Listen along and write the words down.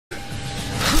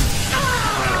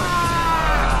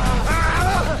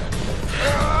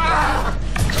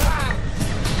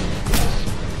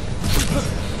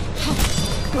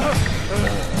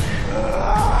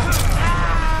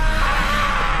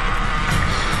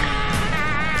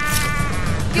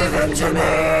Give it to me!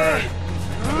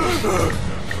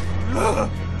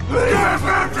 Give it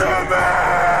to me!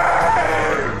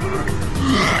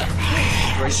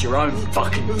 Embrace your own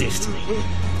fucking destiny.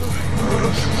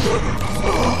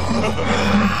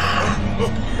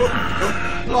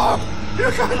 Love, you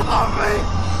can love me!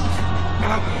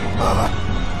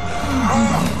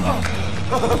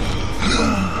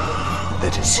 The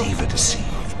deceiver deceived.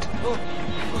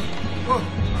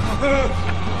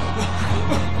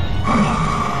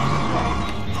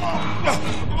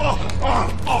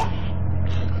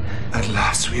 At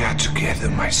last we are together,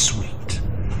 my sweet.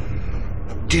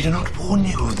 Did I not warn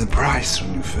you of the price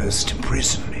when you first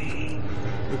imprisoned me?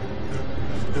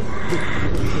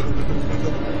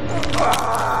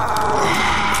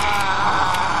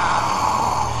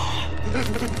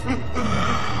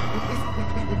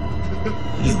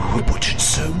 You who butchered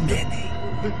so many.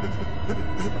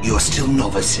 You're still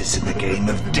novices in the game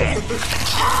of death.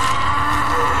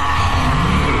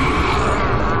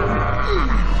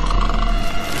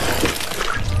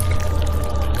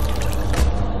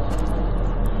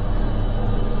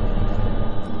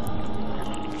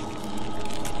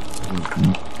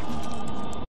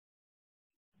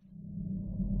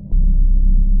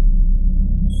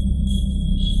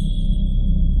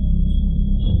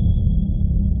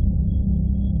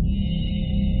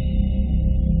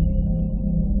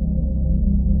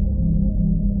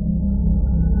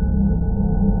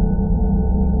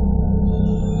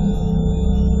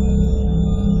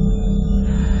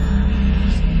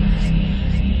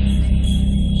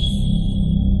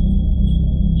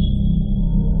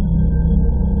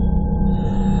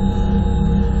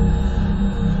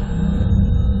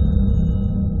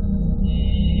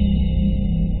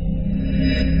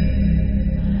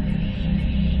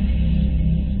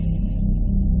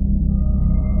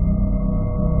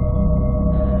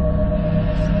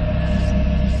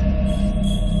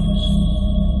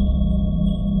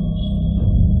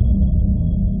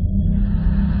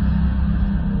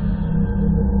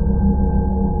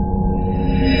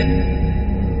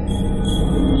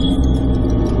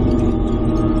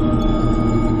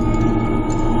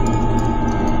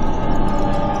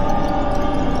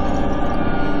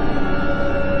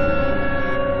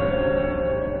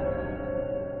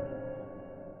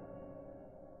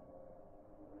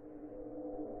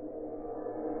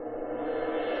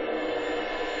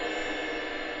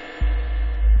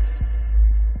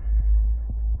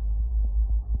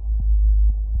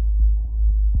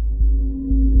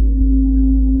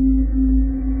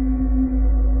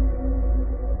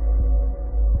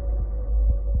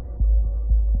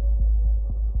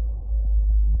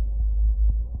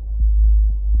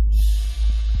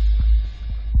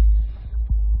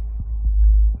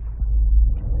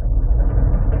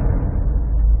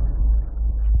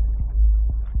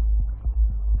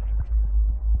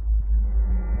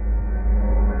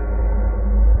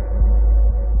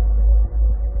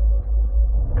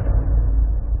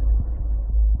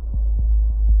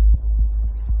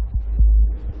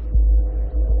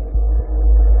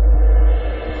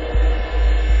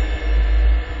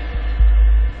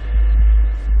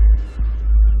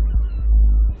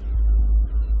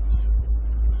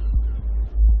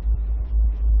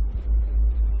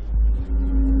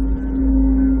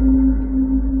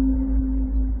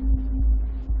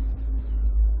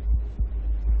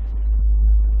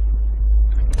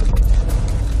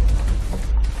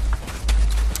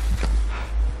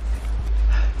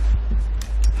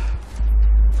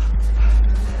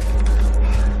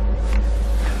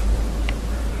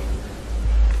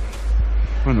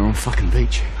 We're on the wrong fucking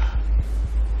beach.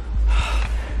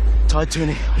 Tide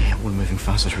turning. Yeah, we're moving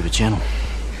faster through the channel.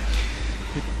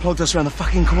 It plugged us around the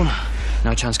fucking corner.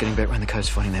 No chance getting back around the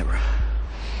coast finding that route.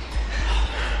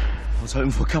 I was hoping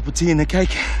for a cup of tea and a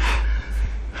cake.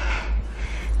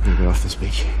 We'll get off this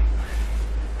beach.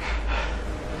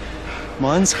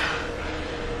 Mine's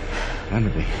bound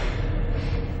to be.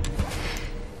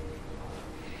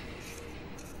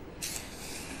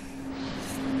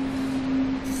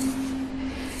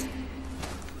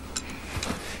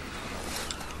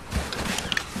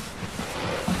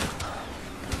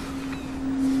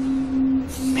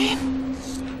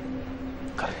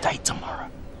 Tomorrow.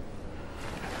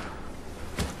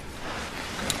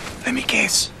 Let me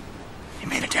guess. You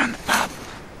met her down the pub.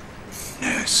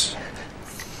 Nurse.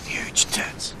 Huge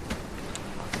tits.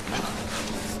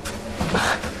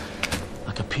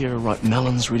 Like a pair of ripe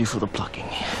melons ready for the plucking.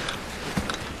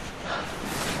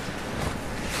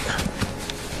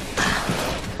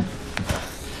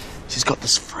 She's got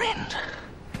this friend.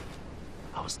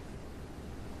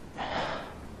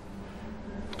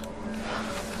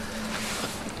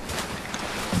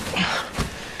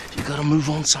 gotta move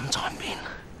on sometime, Ben.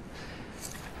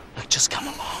 Like, just come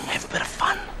along, have a bit of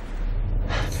fun.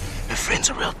 Her friend's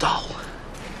a real doll.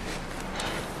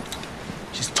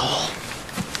 She's tall,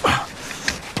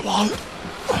 blonde,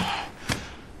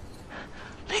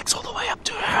 legs all the way up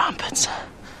to her armpits.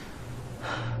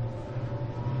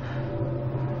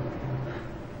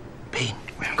 Ben,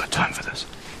 We haven't got time for this.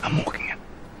 I'm walking it.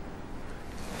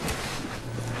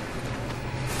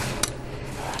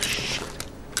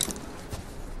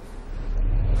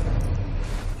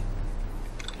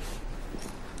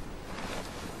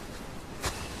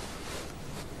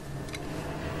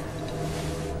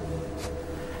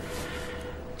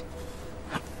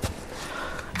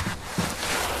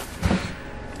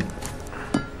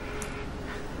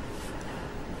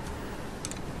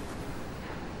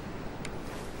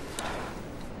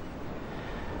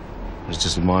 I was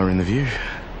just admiring the view.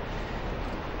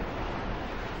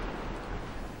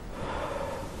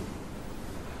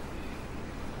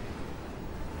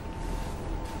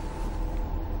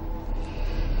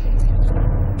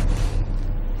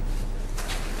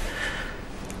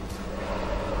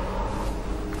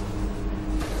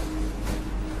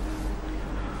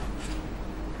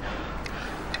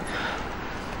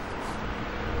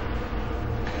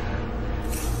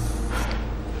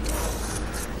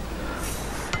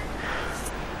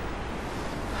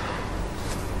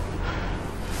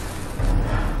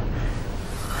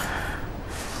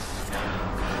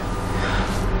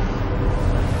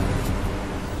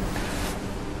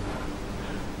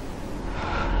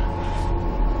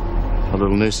 Our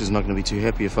little nurse is not going to be too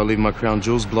happy if I leave my crown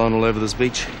jewels blown all over this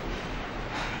beach.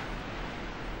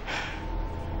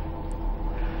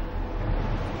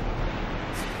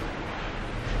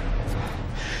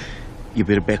 You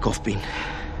better back off, Ben.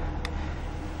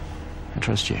 I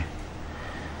trust you.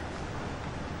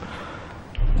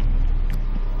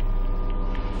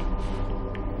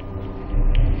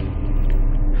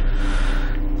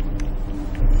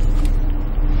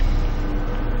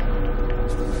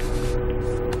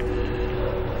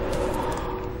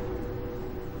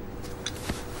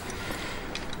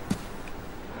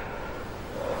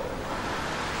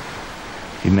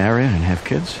 You marry her and have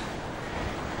kids,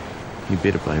 you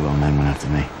better play well name one after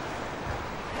me.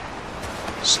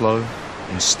 Slow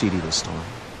and steady this time.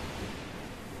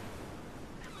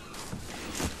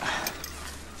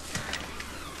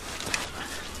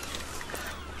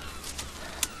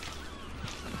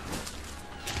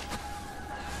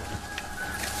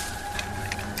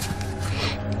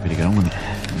 Better get on with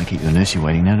it. Don't keep the nurse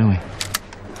waiting now, do we?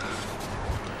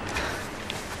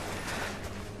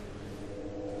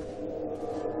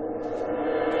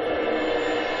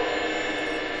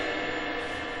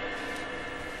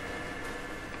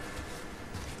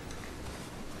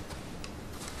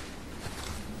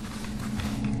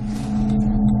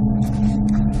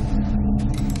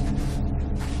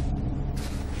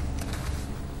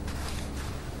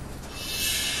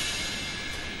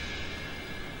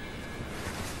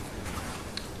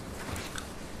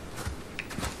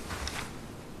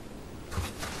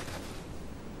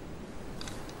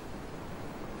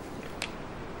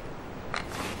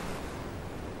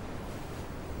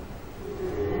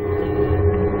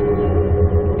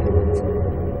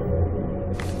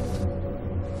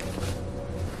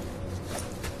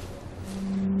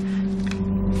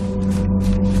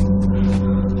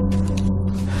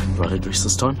 Right address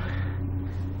this time?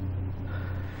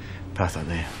 Path out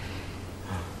there.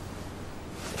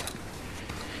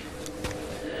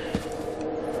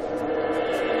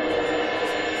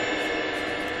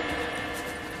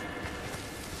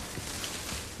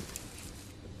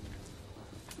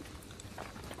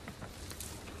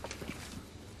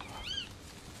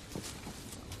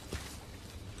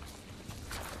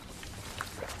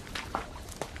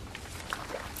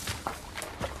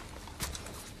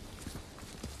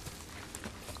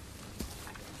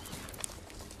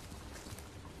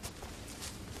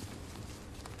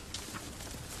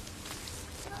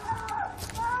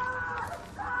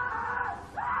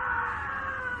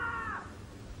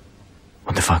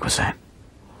 What the fuck was that?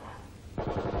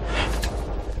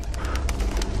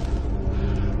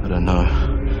 I don't know.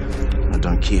 I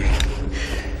don't care.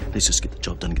 Let's just get the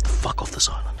job done and get the fuck off this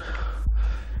island.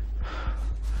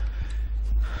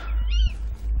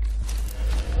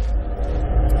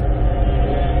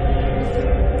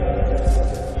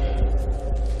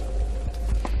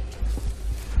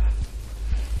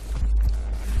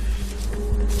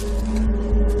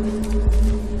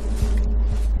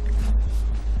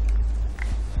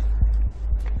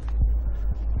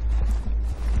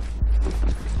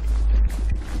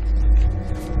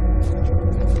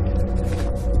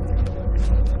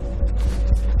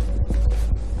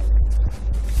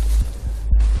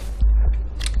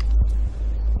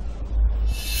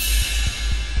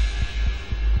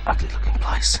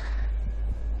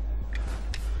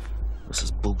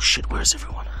 shit, where's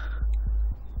everyone?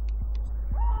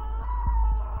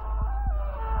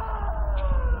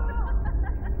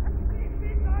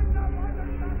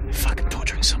 They're fucking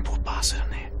torturing some poor bastard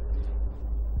in there.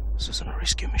 This isn't a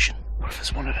rescue mission. What if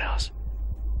it's one of ours?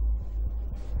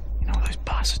 You know, those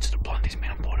bastards that are blind these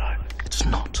men on board over. It's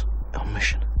not our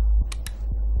mission.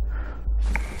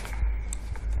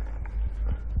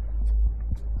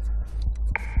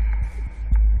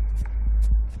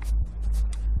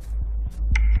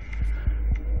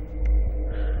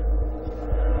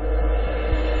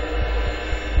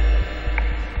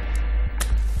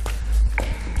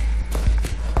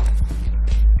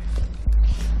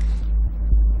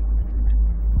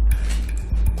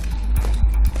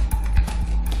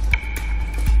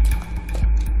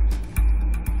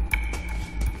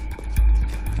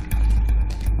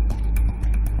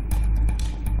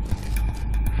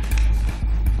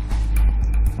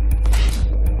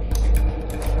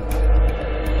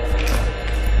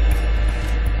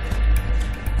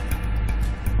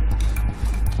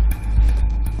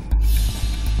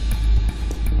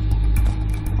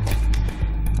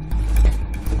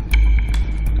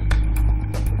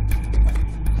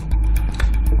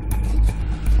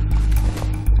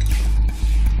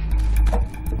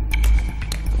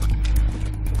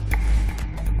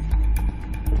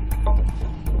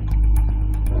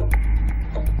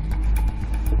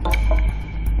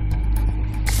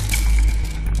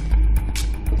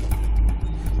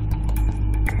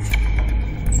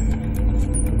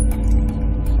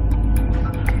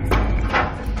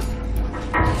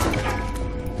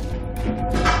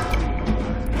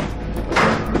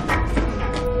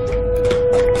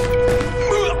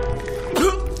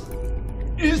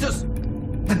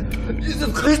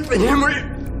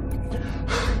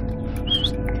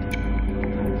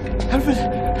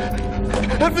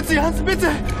 Helfen Sie, Hans, bitte!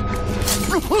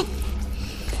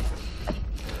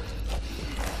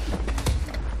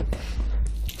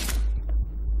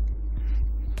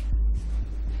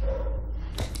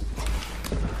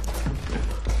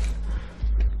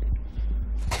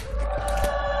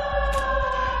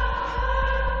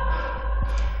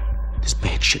 There's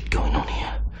bad shit going on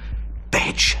here.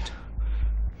 Bad shit.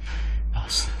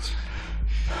 Bastards.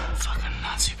 Fucking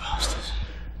Nazi bastards.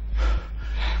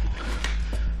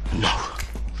 No,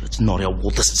 that's not our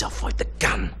war. This is our fight. The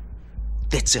gun.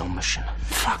 That's our mission.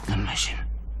 Fuck the mission.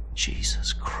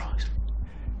 Jesus Christ.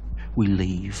 We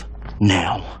leave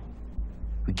now.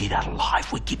 We get out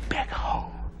alive. We get back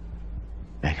home.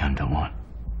 Back home to what?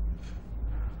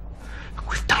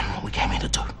 We've done what we came here to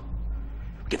do.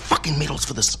 We get fucking medals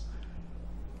for this.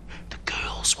 The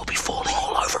girls will be falling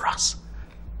all over us.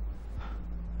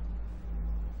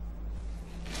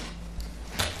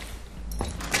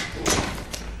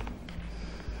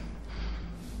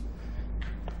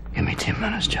 Give me 10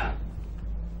 minutes, Joe.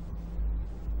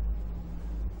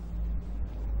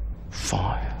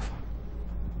 5.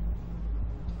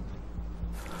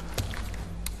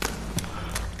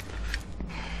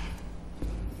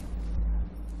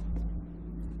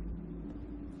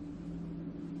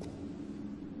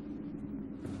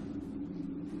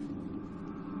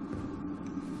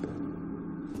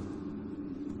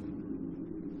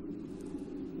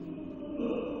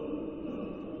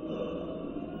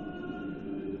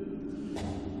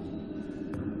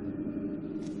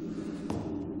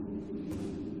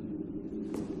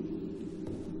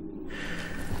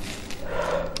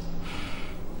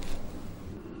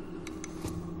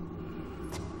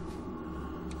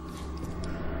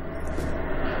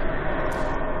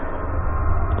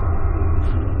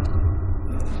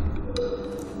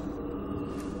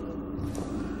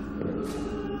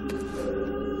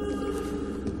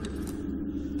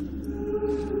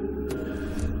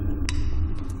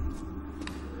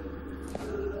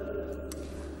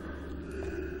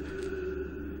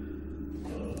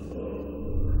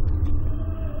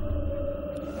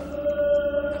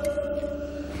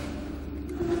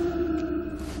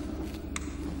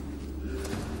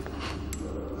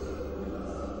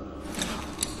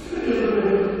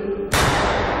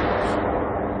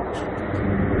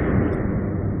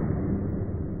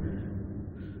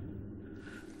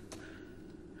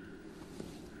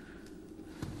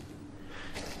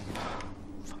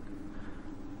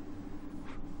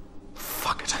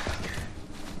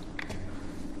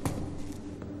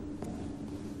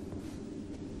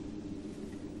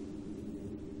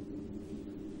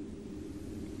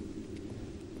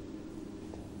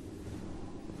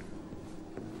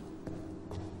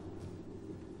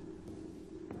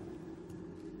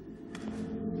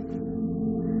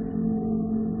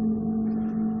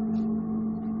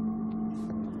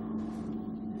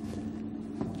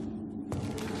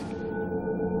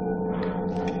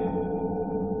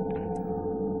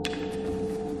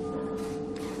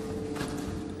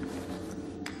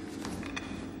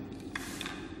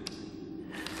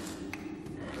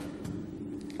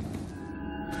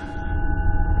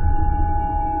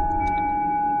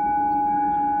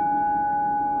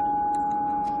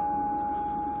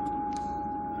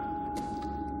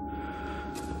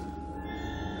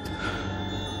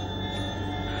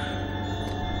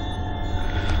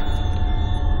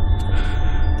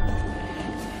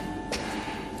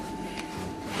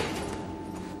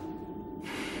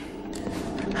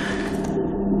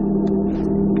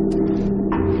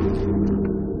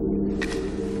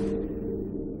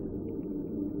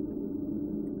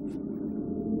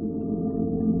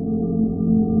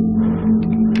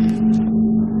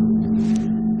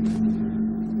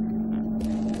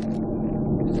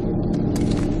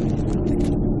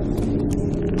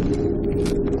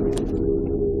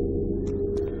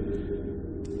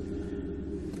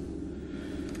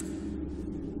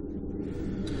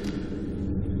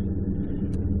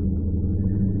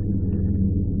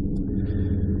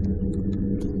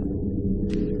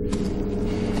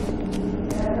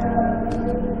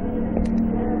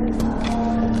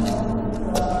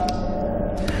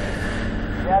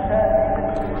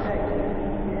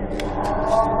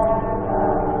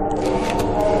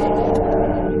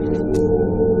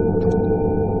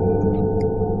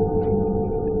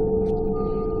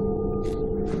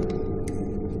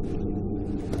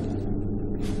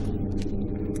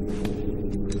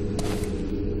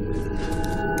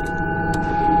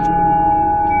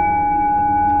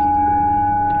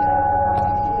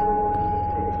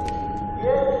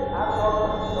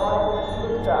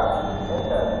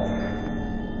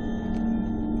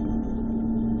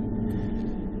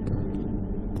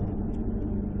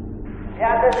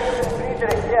 Geehrter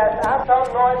Friedrich, hier ist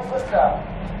Anton 9 Gustav.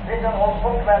 Bitte um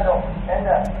Punktmeldung.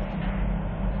 Ende.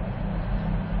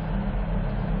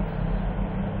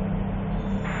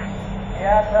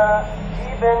 Geehrter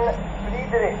 7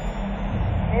 Friedrich,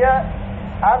 hier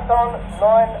Anton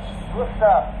 9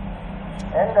 Gustav.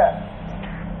 Ende.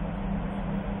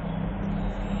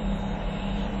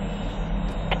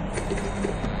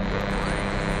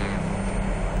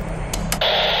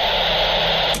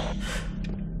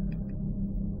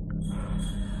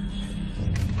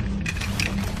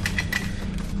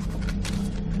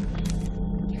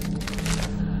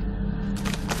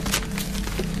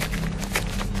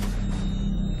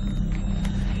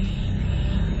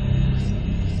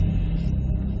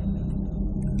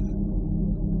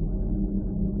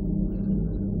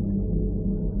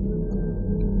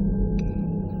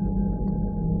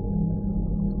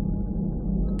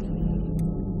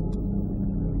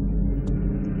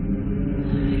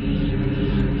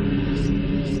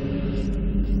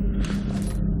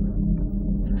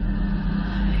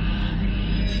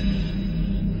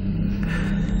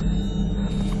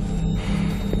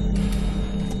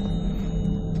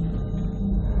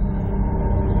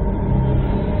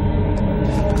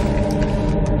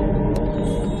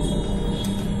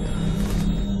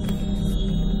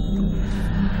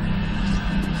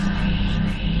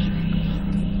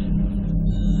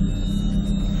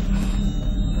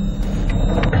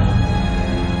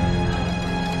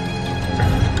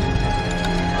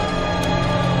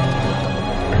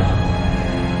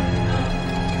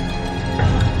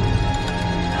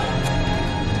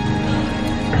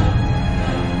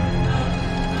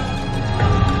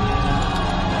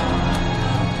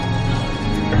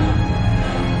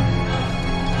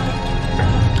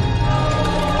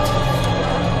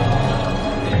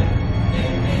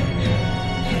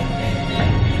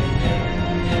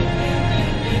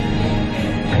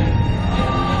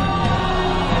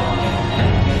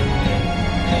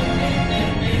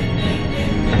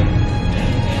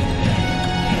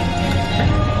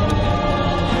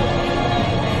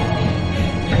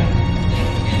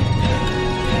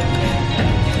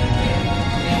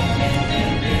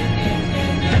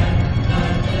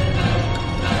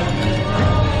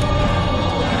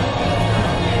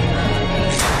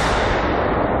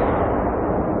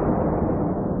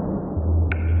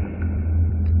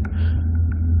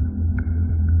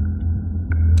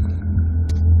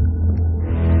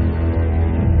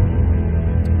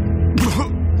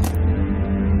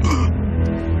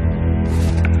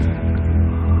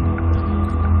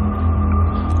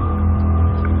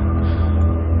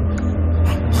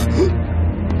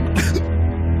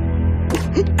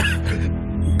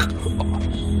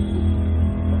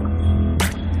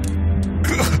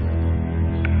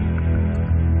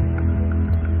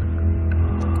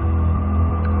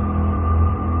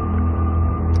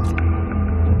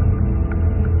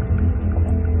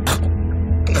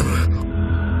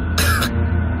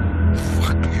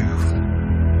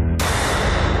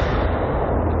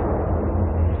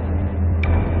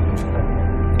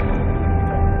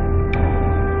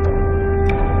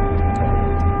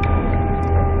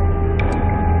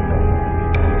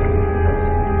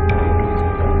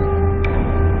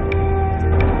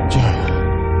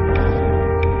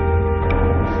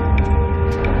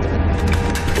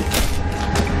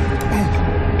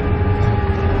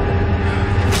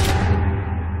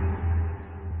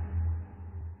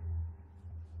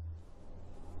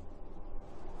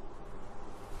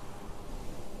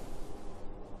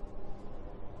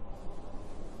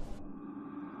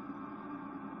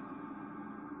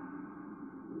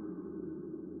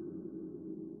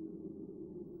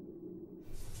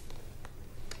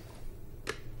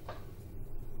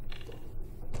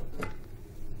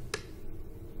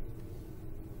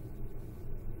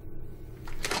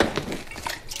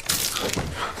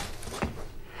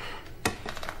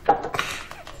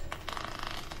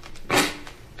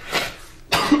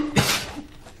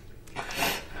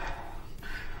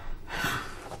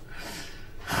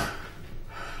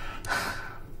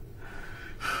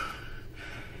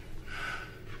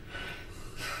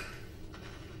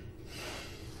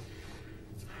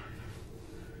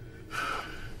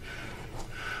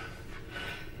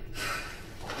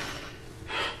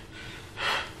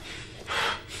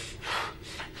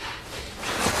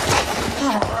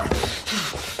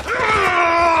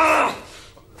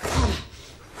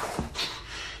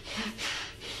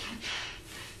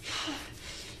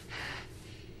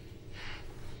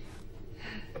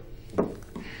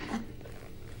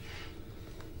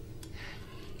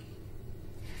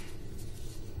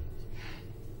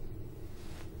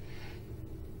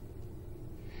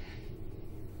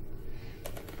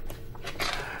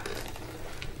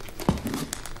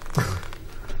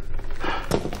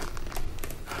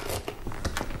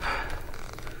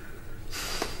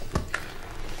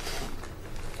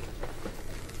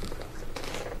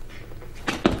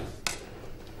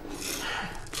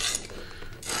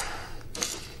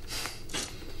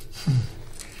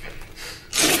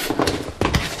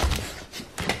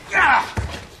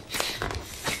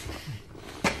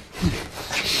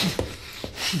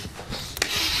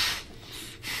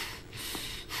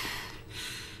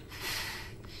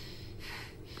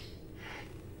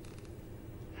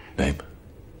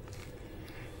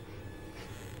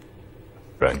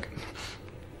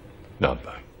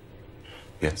 Number.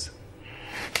 Yes.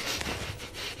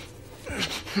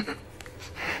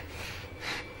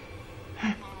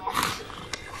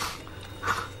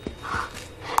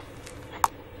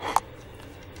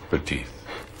 The teeth.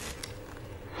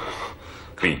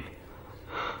 Clean.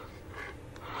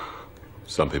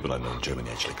 Some people I know in Germany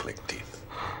actually collect teeth.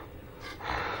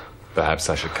 Perhaps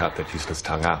I should cut that useless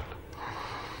tongue out.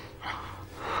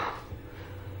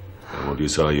 And what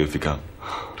use are you if you can't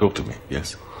talk to me,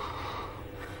 yes?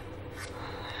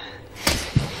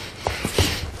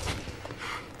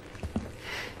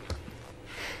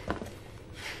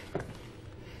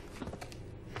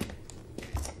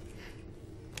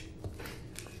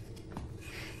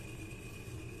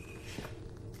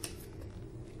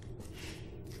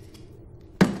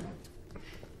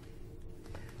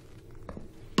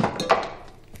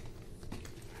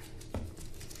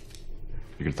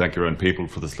 You can thank your own people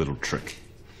for this little trick.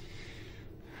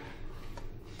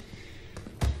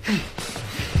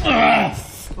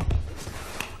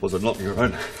 Was it not your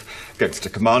own gangster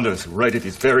commanders who raided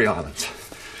these very islands,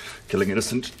 killing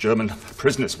innocent German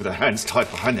prisoners with their hands tied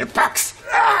behind their backs?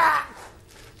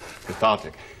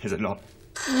 Cathartic, is it not?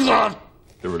 The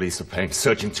release of pain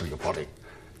surging through your body.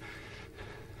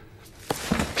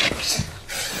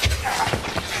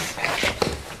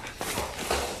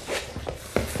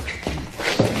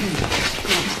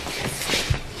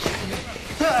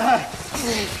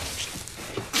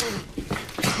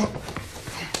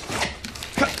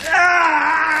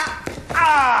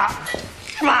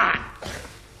 Come on!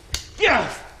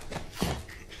 Yes!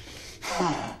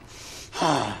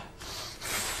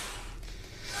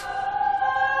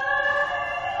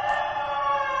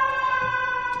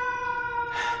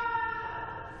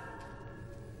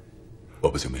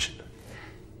 What was your mission?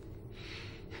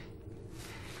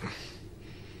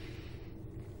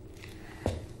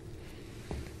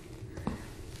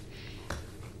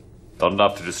 Not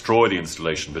enough to destroy the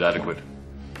installation, but adequate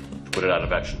to put it out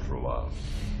of action for a while.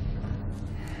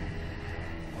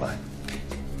 Why?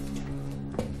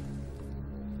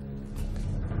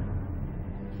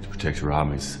 To protect your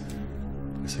armies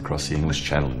as they cross the English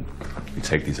Channel and we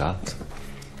take these islands.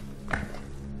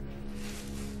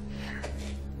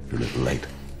 You're a little late,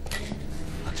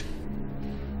 aren't you?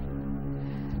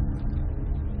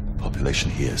 The population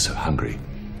here is so hungry,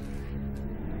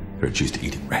 they're reduced to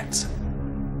eating rats.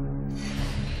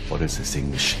 What is this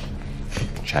English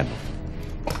Channel,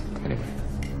 anyway?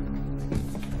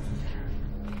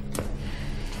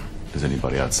 Does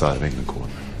anybody outside of England call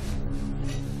it?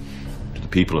 Do the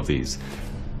people of these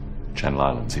Channel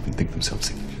Islands even think themselves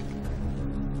English?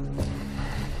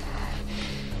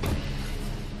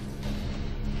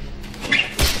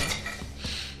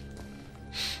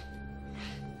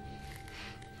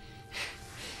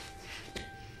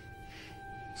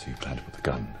 So you plan to put the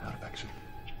gun out of action?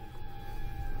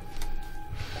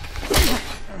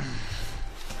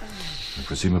 And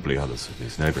presumably others of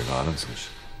these neighbouring islands, which,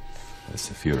 as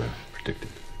the Führer predicted,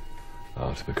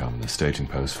 are to become the staging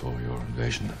post for your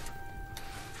invasion of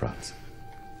France.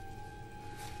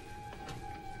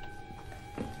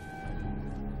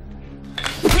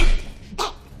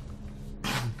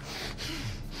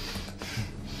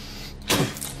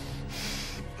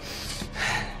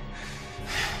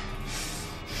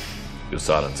 Your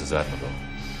silence is admirable.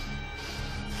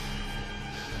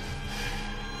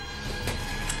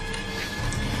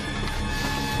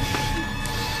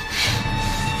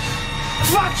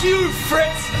 Fuck you,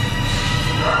 Fritz!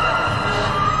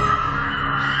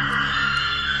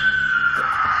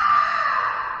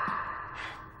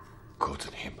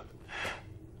 Guten Himmel.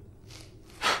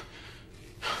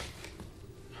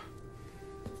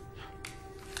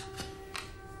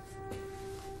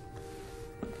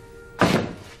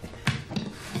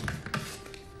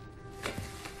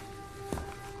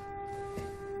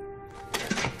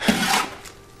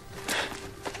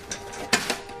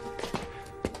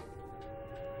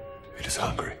 It is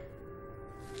hungry.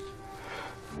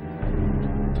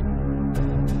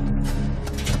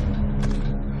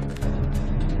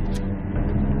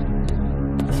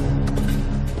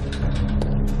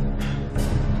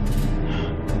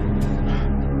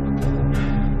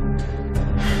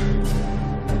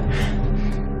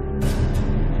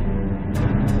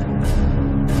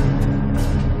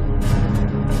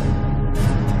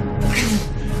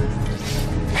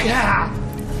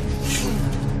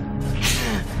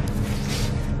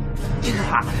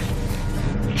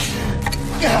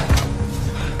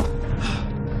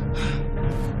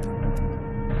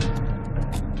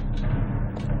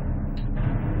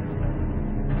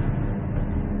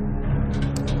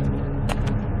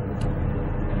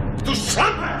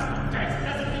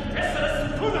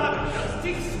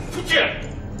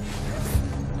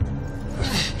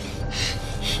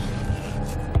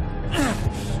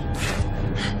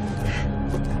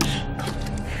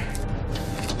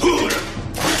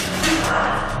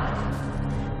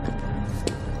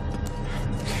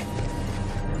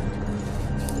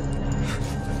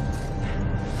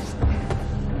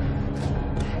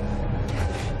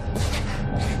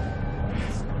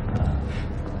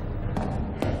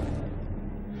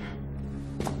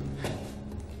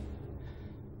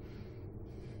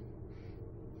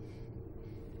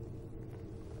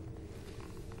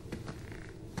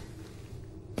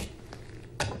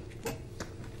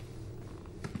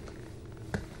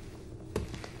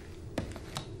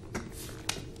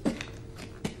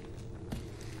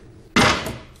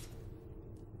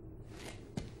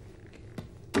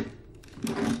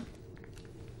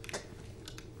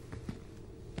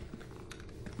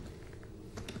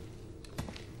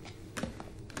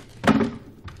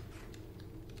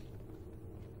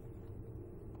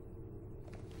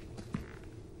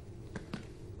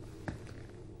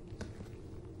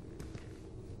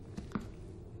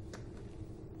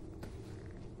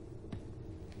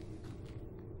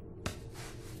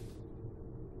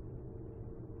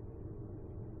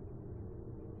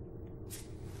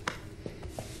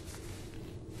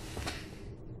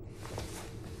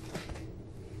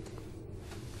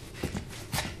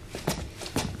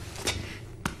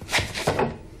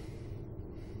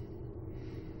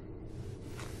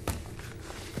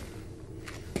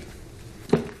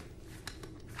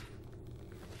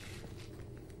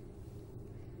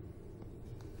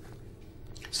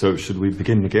 So, should we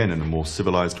begin again in a more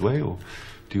civilized way, or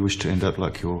do you wish to end up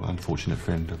like your unfortunate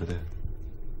friend over there?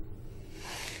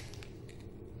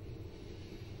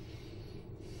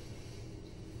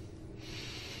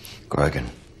 Grogan.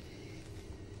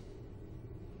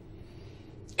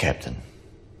 Captain.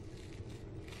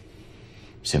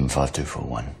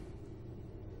 75241.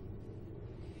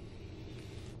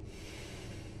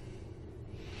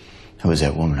 Who is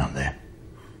that woman up there?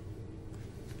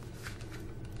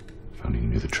 If only you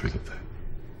knew the truth of that.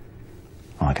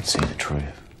 Oh, I can see the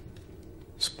truth.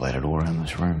 Splattered all around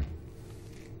this room.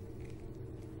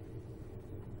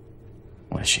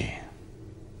 What is she?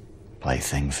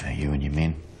 Plaything for you and your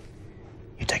men?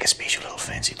 You take a special little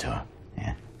fancy to her,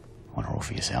 yeah? Want her all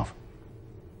for yourself?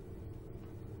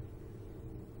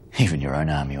 Even your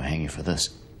own army will hang you for this.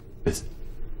 This?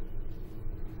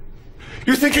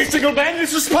 You think a single man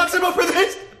is responsible for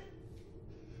this?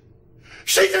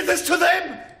 She did this to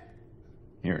them!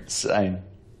 You're insane.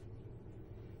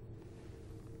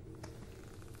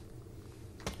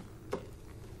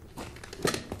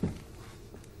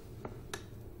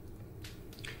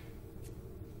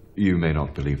 You may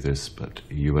not believe this, but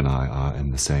you and I are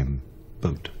in the same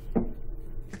boat.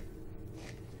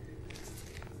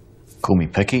 Call me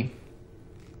picky.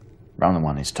 I'm the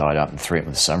one who's tied up and threatened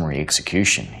with summary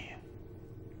execution here.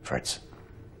 Fritz.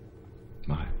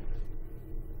 My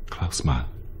Klaus, my.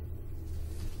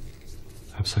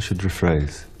 Perhaps I should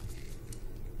rephrase.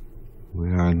 We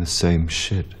are in the same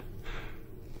shit.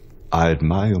 I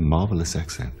admire your marvelous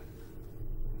accent.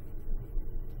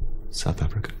 South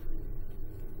Africa.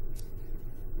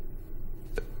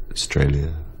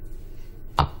 Australia.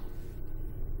 Up.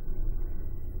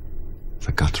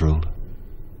 The guttural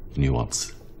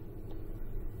nuance.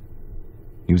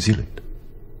 New Zealand.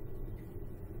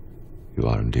 You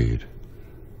are indeed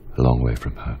a long way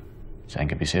from home. Same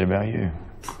could be said about you.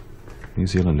 New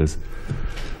Zealand is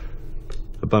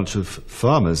a bunch of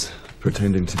farmers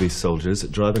pretending to be soldiers,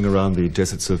 driving around the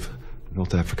deserts of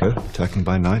North Africa, attacking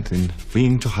by night, and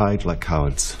fleeing to hide like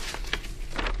cowards.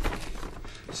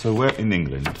 So where in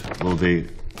England will the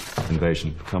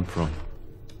invasion come from?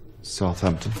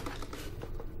 Southampton?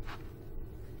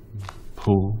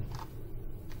 Poole?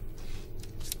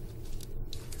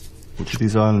 Which of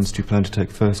these islands do you plan to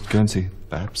take first? Guernsey,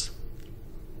 perhaps?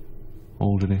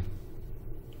 Alderney?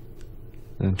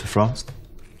 Then to France?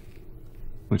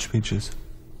 Which beaches?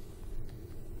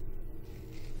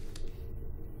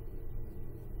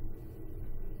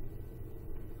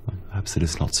 Well, perhaps it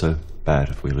is not so bad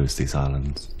if we lose these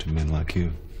islands to men like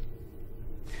you.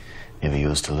 Never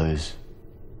yours to lose.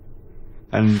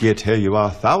 And yet here you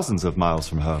are, thousands of miles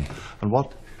from home. And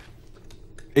what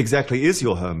exactly is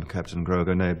your home, Captain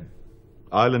Grogan? An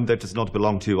island that does not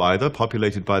belong to you either,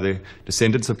 populated by the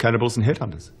descendants of cannibals and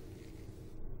headhunters.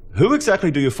 Who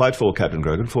exactly do you fight for, Captain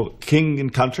Grogan? For king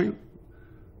and country?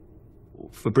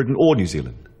 For Britain or New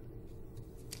Zealand?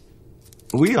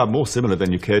 We are more similar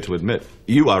than you care to admit.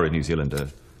 You are a New Zealander,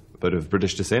 but of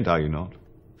British descent, are you not?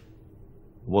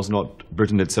 Was not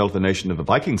Britain itself a nation of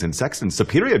Vikings and Saxons,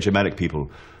 superior Germanic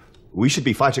people? We should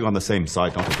be fighting on the same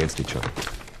side, not against each other.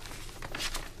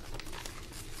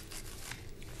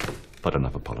 But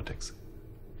enough of politics.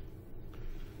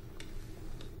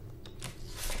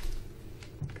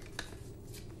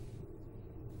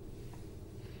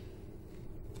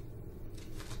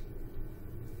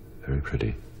 Very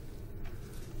pretty.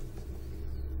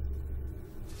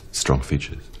 Strong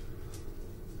features.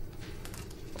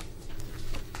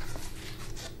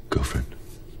 Girlfriend.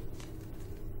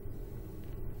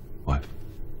 Wife.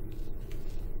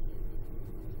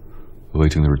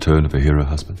 Awaiting the return of a hero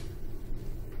husband.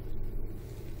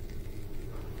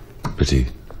 Pity.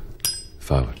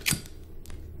 Forward.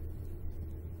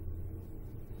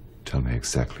 Tell me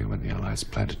exactly when the Allies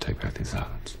plan to take back these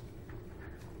islands.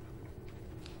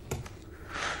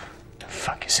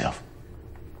 Fuck yourself.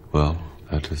 Well,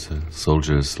 that is a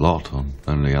soldier's lot on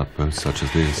only outposts such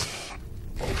as these.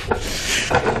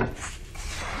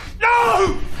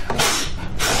 No!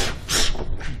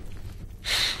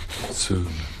 Soon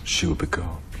she will be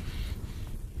gone.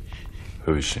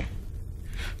 Who is she?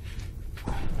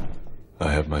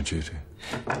 I have my duty.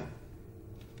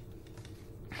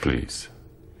 Please.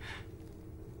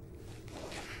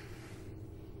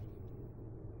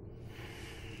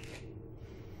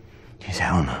 She's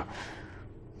Helena.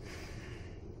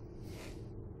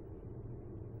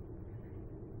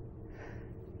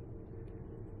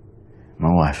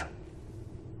 My wife.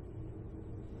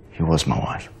 She was my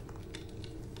wife.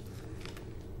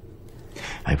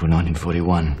 April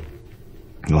 1941.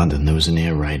 In London, there was an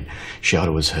air raid.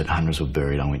 Shelter was hit, hundreds were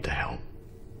buried. I went to hell.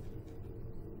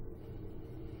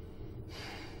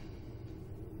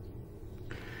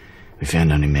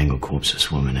 found only mangled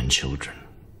corpses, women and children.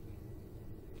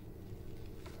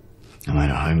 I made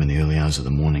it home in the early hours of the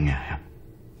morning. Our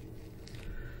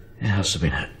house had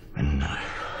been hit, and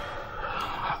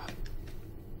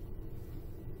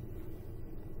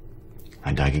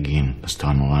I dug again, this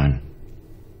time alone.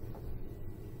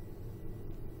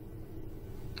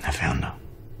 I found her.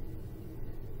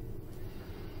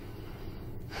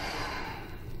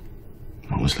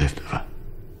 What was left of her.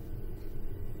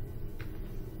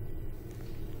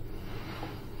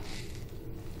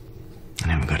 I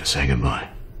never got to say goodbye.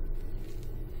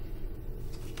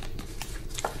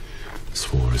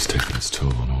 This war has taken its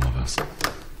toll on all of us.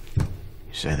 You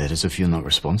say that as if you're not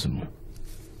responsible.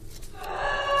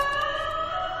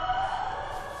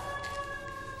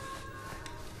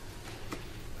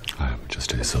 I am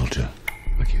just a soldier,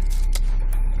 like you.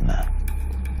 No.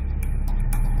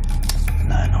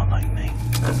 No, not like me.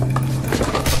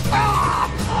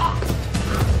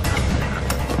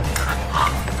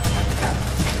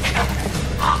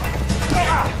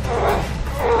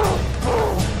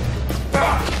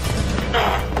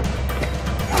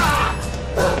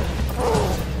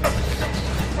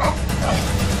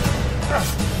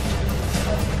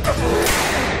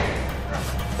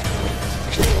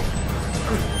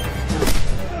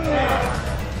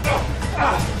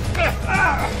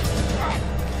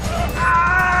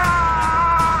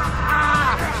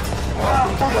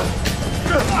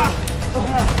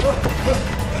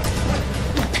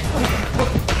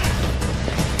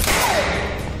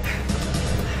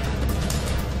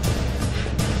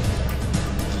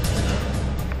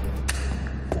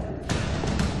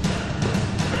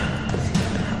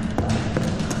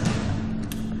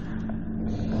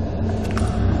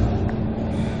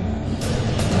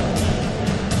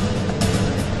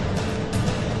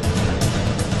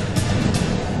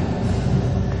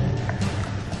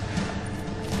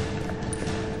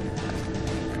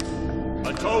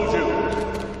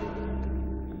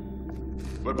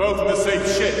 We're both in the same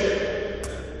ship.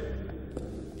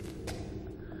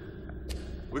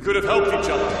 We could have helped each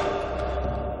other.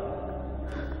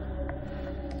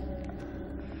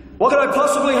 What could I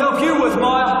possibly help you with,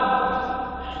 Maya?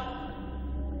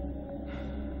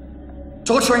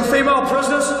 Torturing female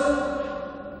prisoners?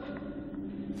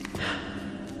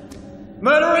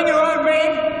 Murdering your own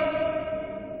men?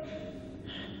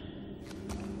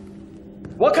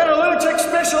 What kind of lunatic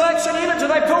special action unit do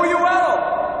they pull you out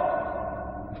of?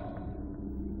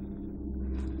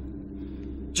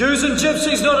 Jews and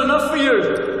gypsies not enough for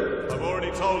you? I've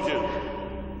already told you.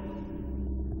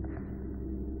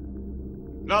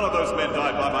 None of those men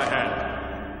died by my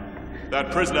hand. That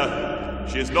prisoner,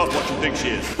 she is not what you think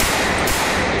she is.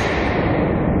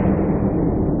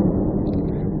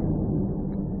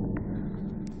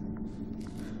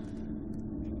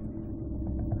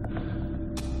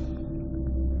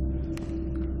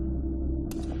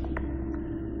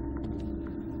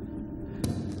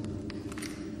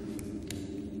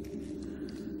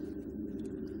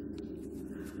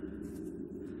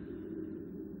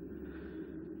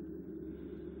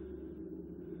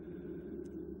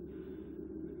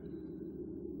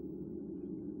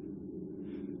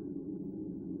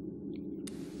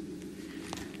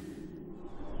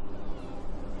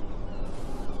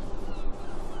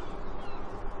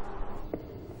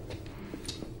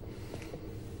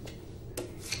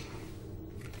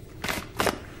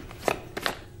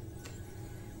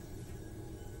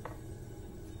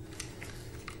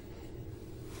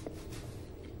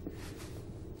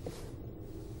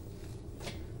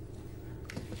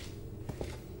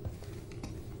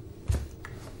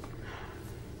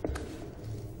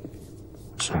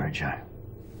 Sorry, Joe.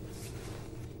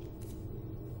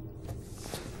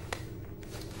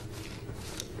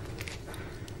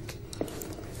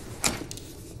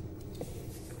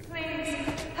 Please,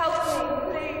 help me,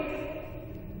 please.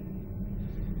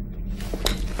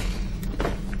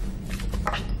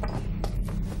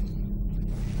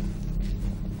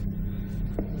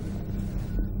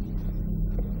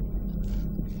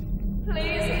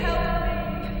 Please help me.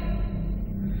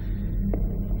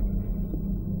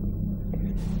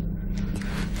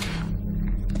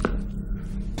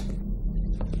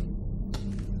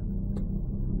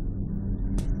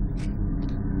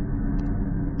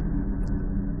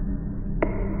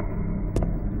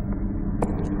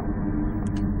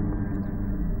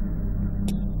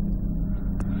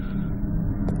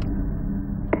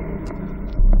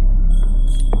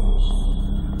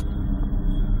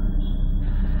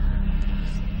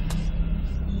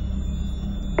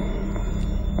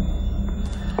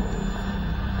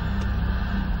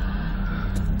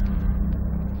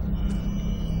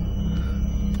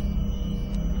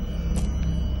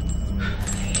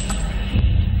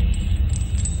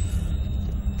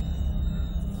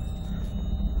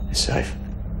 You're safe.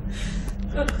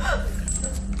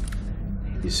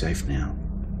 You're safe now.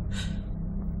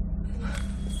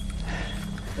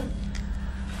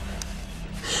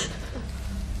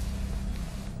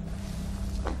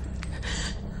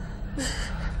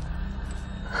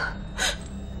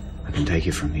 I can take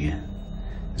you from here.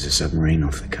 There's a submarine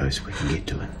off the coast. We can get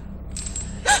to it.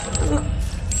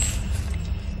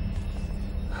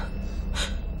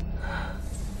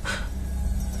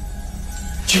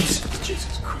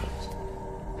 Jesus Christ.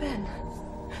 Ben.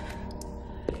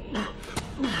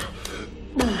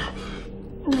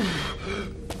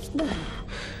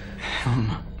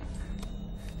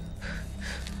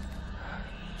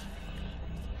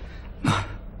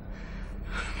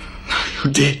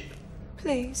 You did.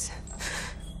 Please.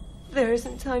 There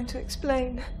isn't time to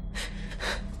explain.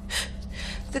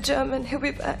 The German, he'll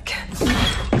be back.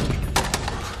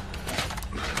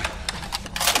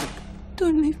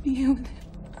 Don't leave me here with him.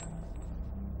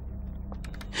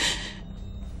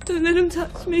 Don't let him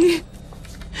touch me.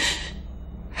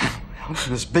 How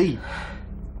can this be?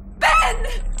 Ben!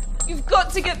 You've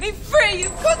got to get me free!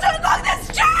 You've got to unlock this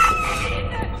chain!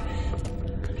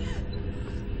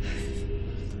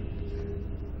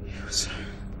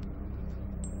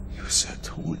 You were so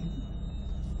torn.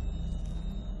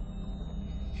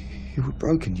 You were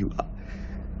broken.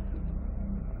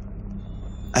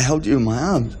 I held you in my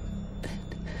arms.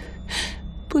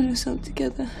 Pull yourself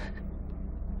together.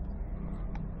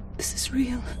 This is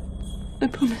real. I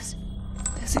promise.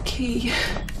 There's a key.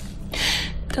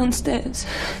 Downstairs.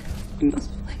 You must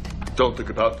find it. Don't think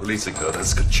about releasing her.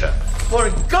 That's a good chap. What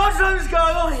in God's name is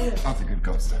going on here? Nothing in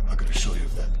God's name. I can assure you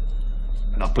of that.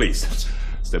 Now, please,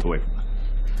 step away from her.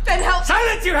 Ben, help!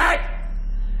 Silence, you hag!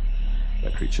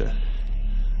 That creature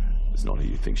is not who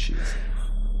you think she is.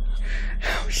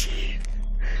 How is she?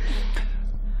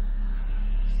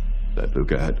 That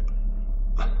Luca had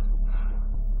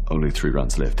only 3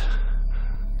 rounds left.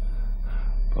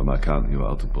 By my count, you are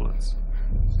out of bullets.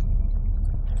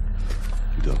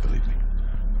 You don't believe me?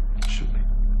 Shoot me.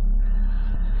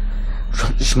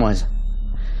 Drop the schmeiser.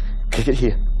 Kick it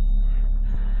here.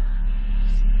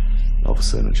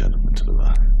 Officer and a gentleman to the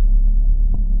line.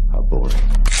 How boring.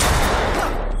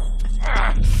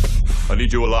 I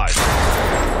need you alive.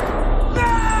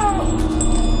 No!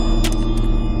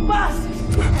 Bastard!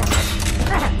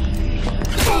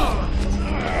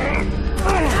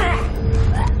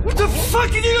 What the fuck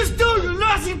did you just do, you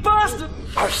nasty bastard?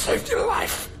 I've saved your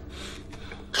life.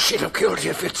 She'd have killed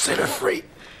you if you'd set her free.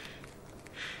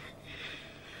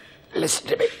 Listen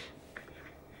to me.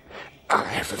 I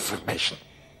have information.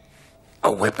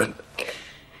 A weapon.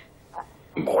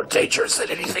 More dangerous than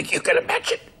anything you can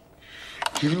imagine.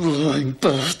 You lying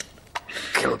bastard.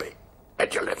 Kill me,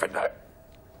 and you'll never know.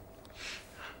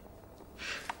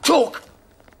 Talk!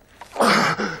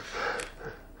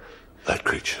 That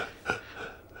creature.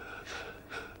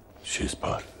 She's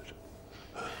part of it.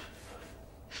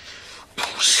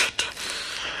 Bullshit.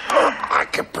 I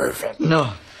can prove it.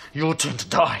 No, your turn to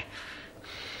die.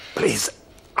 Please,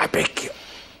 I beg you.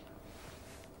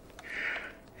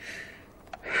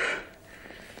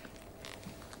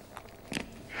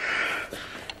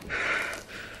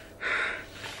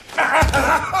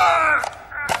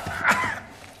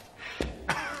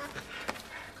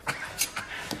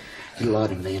 You lie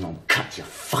to me and I'll cut your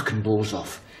fucking balls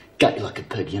off. Gut you like a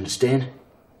pig, you understand?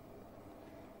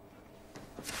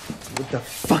 What the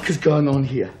fuck is going on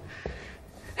here?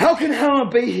 How can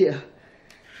Helen be here?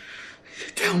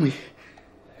 Tell me.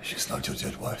 She's not your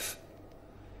dead wife.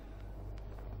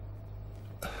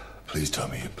 Please tell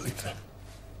me you believe that.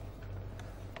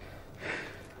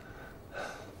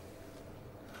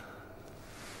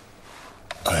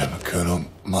 I am Colonel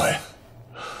Meyer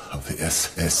of the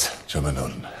SS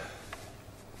Germanoden.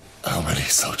 How many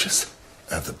soldiers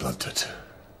have the blood tattoo?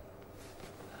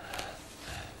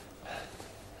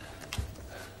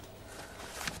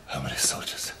 How many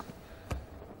soldiers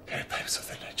carry papers of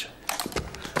that nature?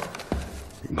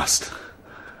 You must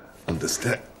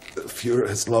understand, the Fuhrer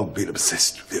has long been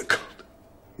obsessed with the occult.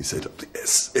 He set up the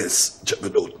SS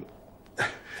Germanoden,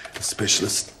 a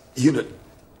specialist unit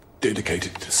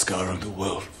dedicated to scouring the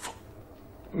world for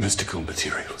mystical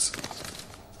materials.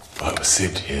 I was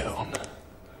sent here on a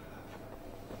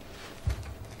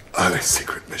highly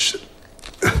secret mission.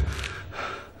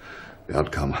 The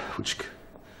outcome, which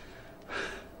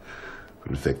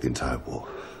could affect the entire war.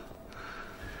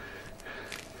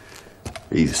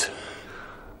 These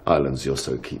islands you're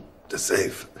so keen to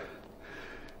save,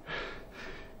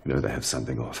 you know they have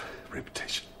something of a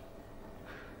reputation.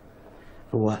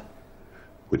 For what?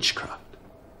 Witchcraft.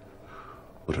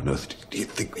 What on earth do you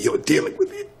think you're dealing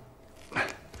with here?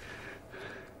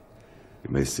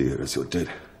 may see her as your dead,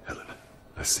 Helen.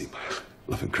 I see my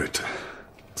loving Greta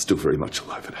still very much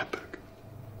alive in Hamburg.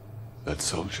 That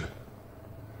soldier,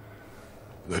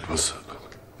 that was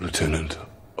Lieutenant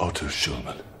Otto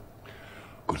Schulman.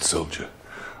 Good soldier,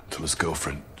 until his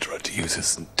girlfriend tried to use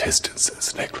his intestines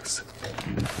as a necklace.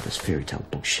 Even for this fairy tale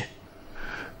bullshit.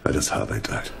 That is how they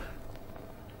died.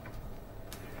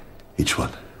 Each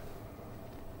one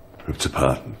ripped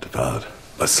apart and devoured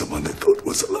by someone they thought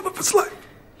was the love of his life.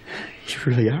 You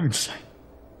really are insane.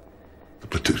 The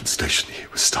platoon station here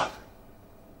was starving.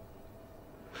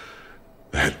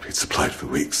 They hadn't been supplied for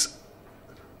weeks.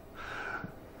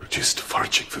 Reduced to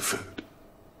foraging for food.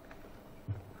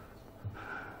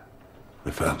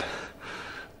 They found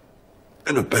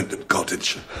an abandoned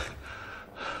cottage,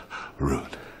 a ruin.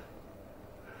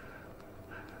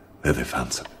 There they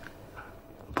found something.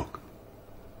 A book.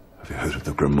 Have you heard of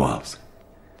the grimoires?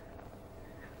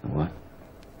 What?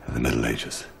 In the Middle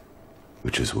Ages,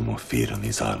 witches were more feared on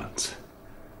these islands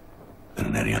than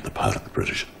in any other part of the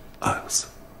British Isles.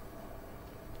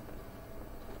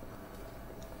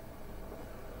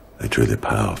 They drew their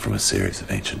power from a series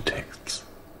of ancient texts.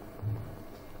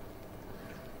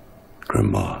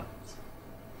 Grimoires.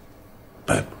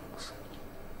 Bad books.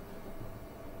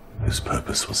 Whose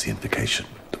purpose was the invocation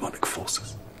of demonic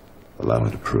forces. Allow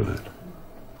me to prove it.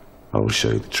 I will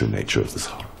show you the true nature of this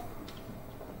horror.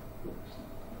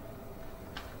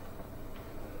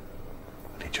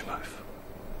 I need your knife.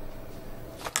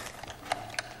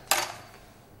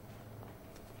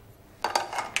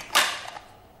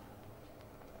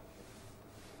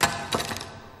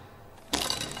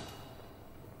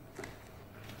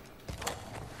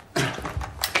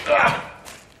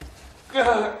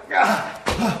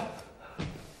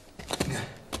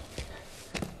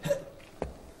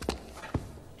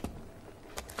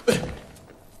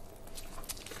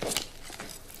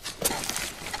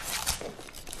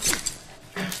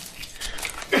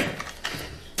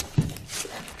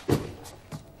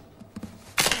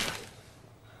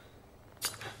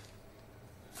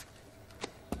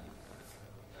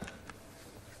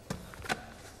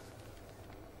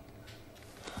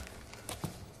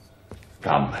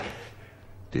 Come,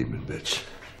 demon bitch.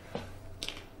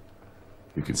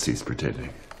 You can cease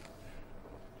pretending.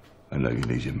 I know you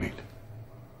need your meat.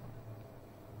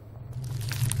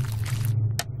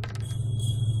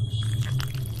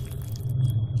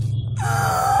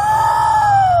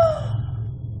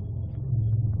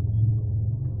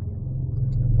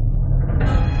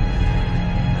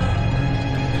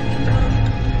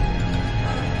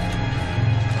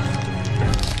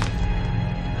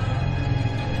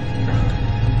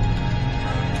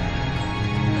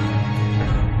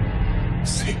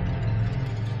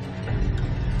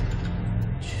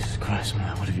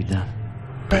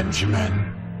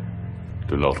 Benjamin.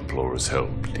 Do not implore his help,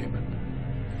 demon.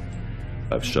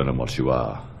 I've shown him what you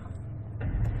are.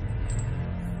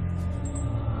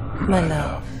 My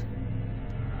love,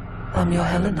 I'm your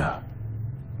Helena.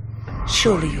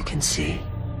 Surely you can see.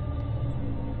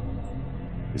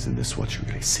 Isn't this what you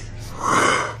really see?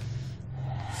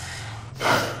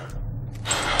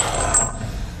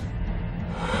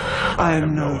 I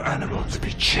am no animal to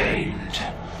be chained.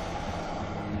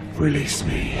 Release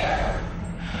me,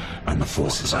 and the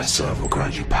forces I serve will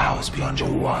grant you powers beyond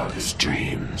your wildest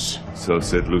dreams. So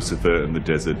said Lucifer in the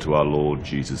desert to our Lord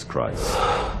Jesus Christ.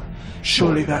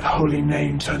 Surely that holy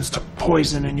name turns to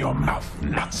poison in your mouth,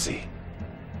 Nazi.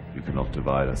 You cannot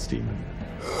divide us, demon.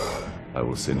 I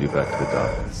will send you back to the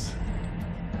darkness.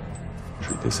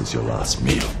 Treat this as your last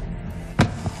meal.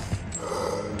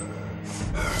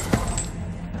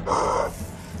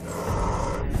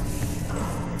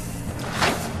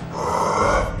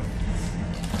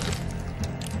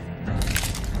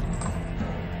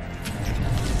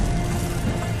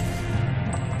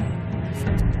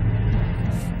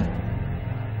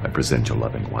 Present your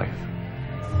loving wife.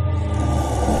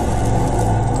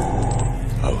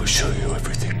 I will show you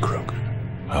everything, Krogan.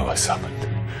 How I summoned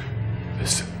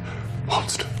this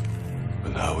monster,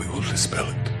 and how we will dispel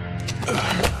it.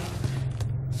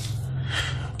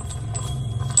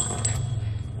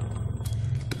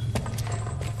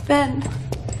 Ben,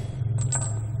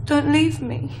 don't leave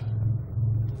me.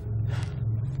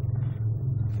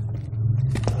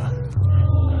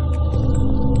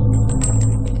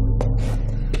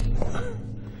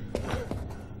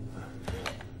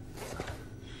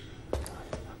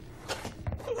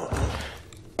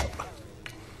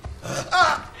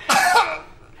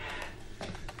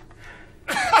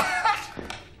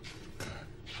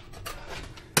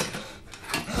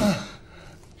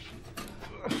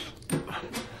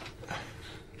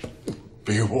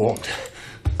 Be warned.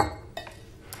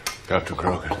 Captain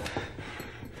Krogan,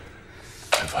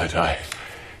 if I die,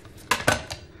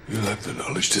 you'll have the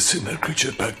knowledge to send that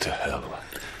creature back to hell.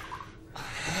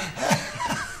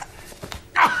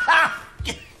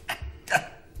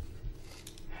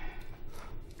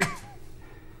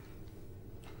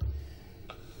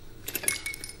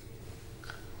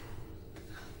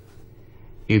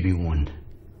 You be warned.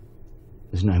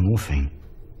 There's no morphine.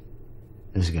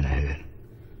 This is gonna hurt.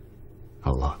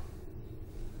 A lot.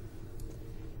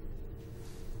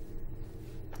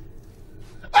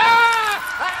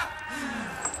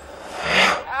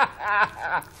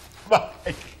 My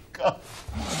God.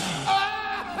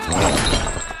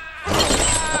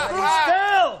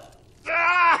 Still!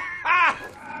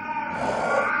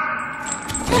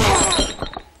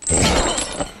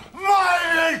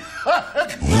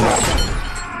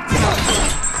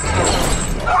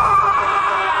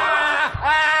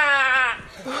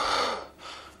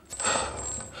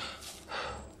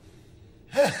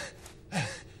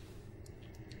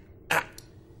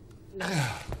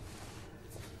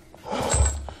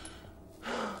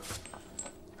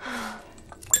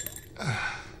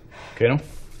 Colonel?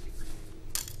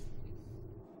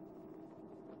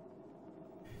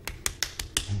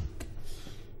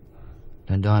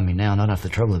 Don't die on me now, not after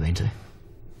the trouble I've been to.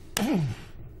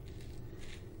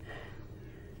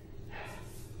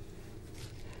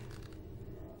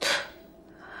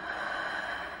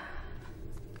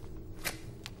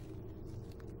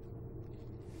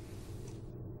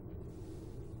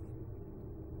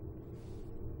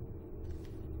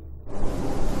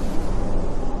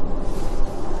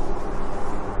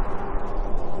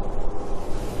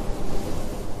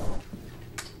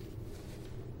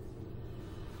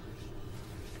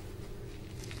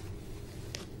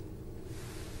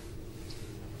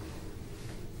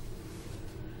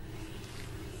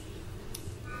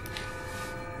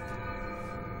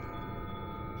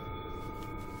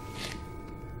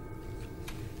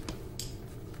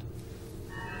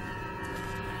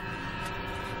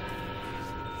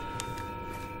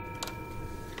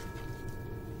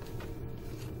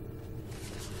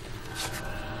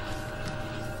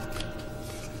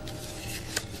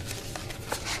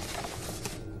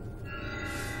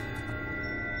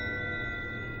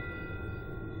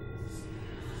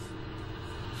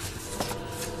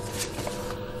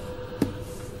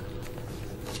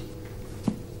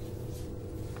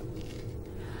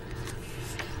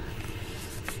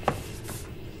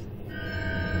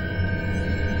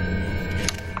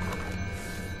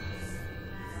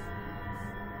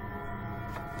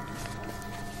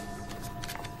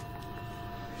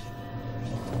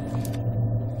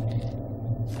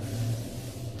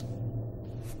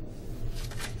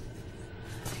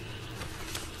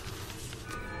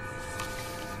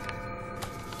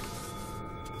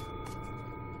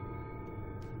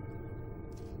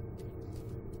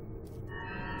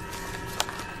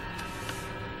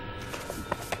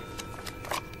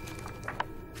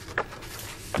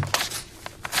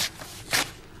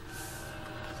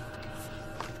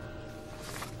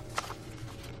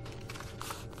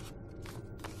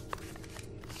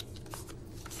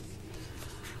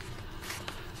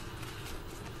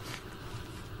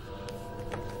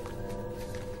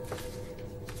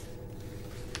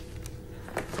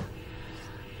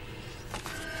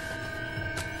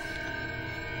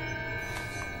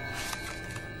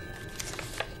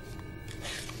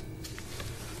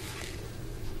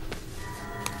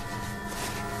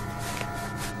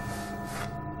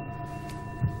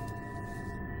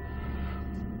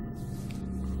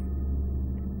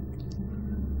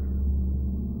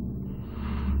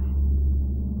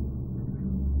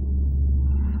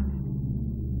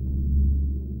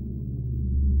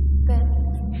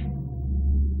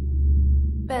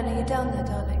 Ben, are you down there,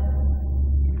 darling?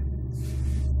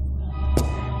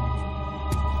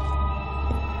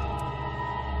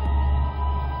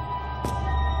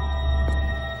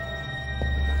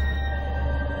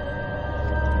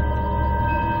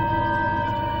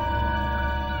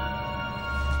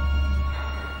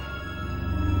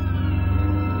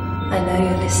 I know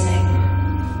you're listening.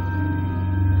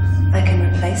 I can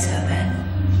replace her, Ben.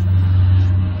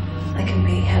 I can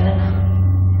be Helena.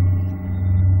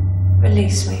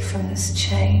 Release me from this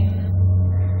chain.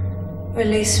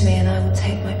 Release me and I will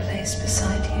take my place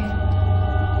beside you.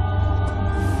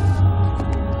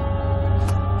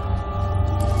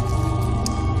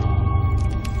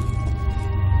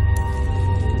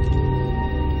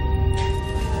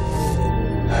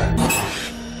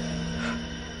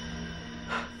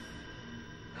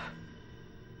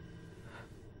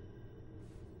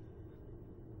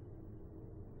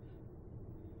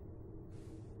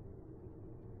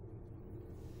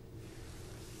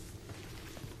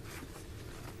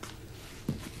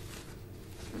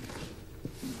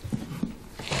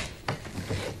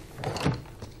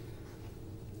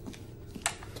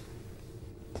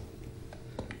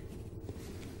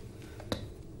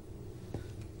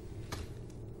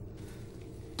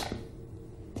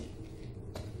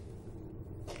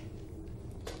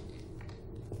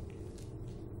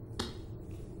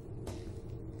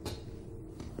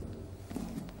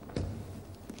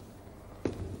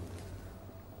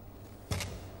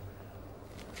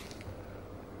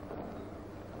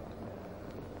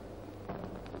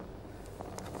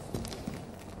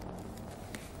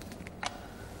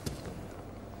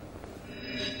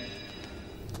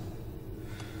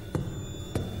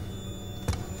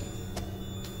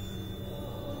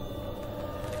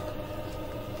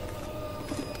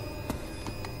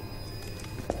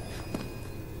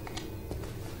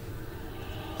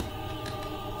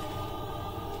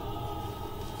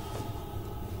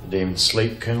 demons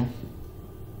sleep, Colonel?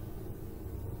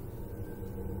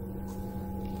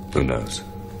 Who knows?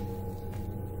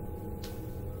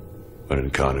 When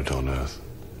incarnate on Earth.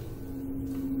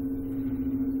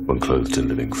 When clothed in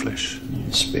living flesh.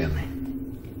 Spare me.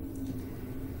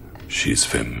 She's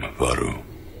Phim Varu.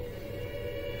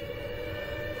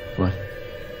 What?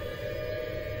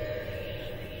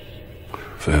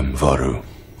 Phim Varu.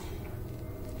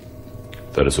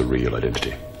 That is a real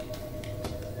identity.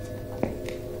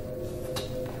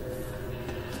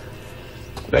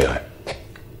 May I?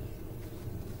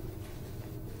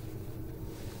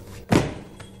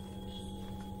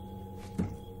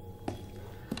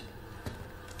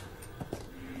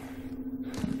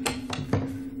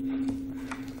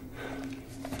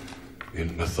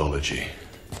 In mythology,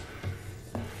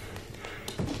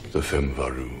 the Phim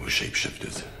Varu were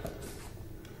shapeshifters.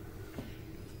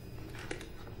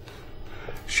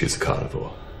 She is a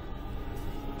carnivore,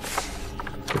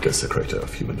 a desecrator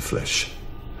of human flesh.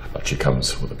 But she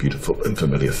comes with a beautiful and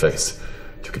familiar face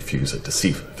to confuse and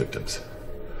deceive her victims.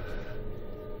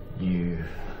 You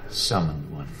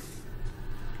summoned one.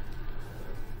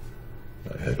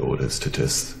 I had orders to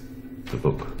test the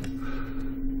book.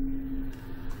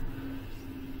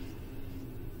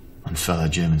 On fellow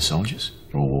German soldiers?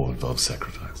 All war involves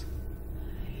sacrifice.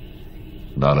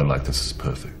 An island like this is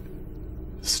perfect.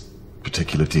 This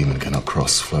particular demon cannot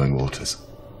cross flowing waters.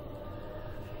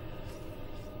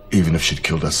 Even if she'd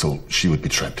killed us all, she would be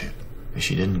trapped here. But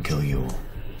she didn't kill you all.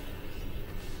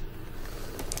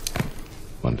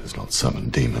 One does not summon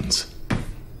demons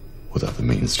without the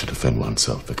means to defend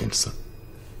oneself against them.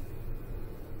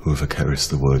 Whoever carries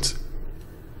the words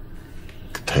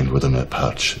contained within her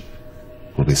pouch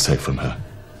will be safe from her.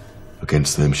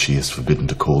 Against them she is forbidden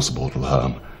to cause mortal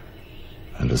harm,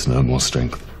 and has no more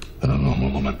strength than a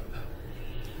normal woman.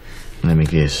 Let me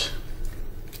guess.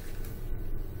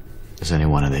 There's only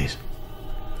one of these.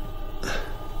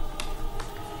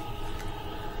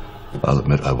 I'll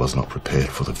admit I was not prepared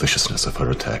for the viciousness of her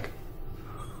attack,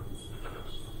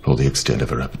 nor the extent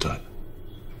of her appetite.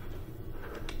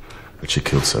 That she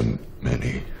killed so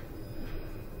many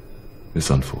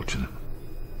is unfortunate.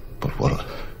 But what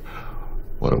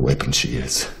a weapon she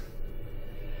is.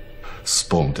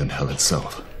 Spawned in hell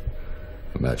itself.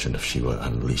 Imagine if she were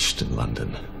unleashed in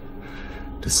London,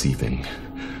 deceiving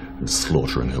and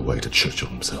slaughtering her way to Churchill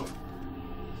himself.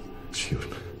 She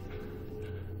would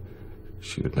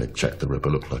make Jack the Ripper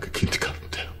look like a kindergarten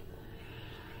tale.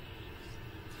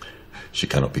 She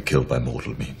cannot be killed by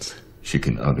mortal means. She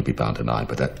can only be bound in iron,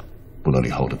 but that will only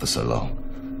hold her for so long.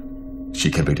 She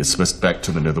can be dismissed back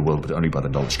to the netherworld, but only by the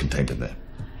knowledge contained in there.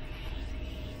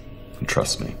 And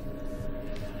trust me,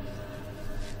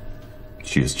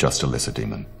 she is just a lesser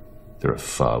demon. There are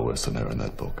far worse than her in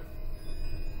that book.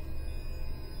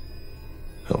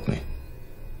 Help me,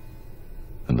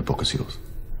 and the book is yours.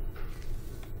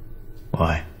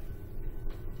 Why?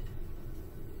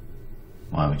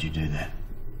 Why would you do that?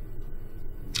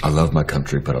 I love my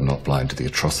country, but I'm not blind to the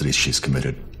atrocities she's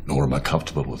committed, nor am I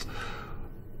comfortable with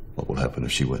what will happen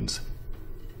if she wins.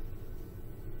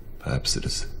 Perhaps it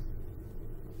is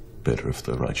better if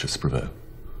the righteous prevail.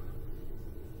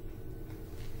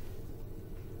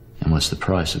 And what's the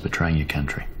price of betraying your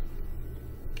country?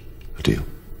 A deal.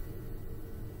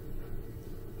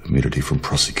 Immunity from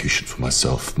prosecution for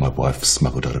myself, my wife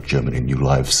smuggled out of Germany, new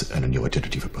lives and a new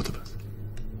identity for both of us.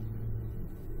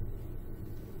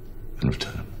 In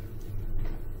return,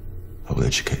 I will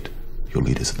educate your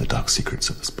leaders in the dark secrets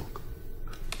of this book.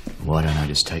 Why don't I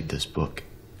just take this book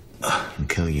and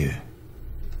kill you?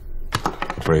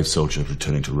 A brave soldier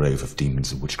returning to rave of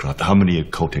demons and witchcraft. How many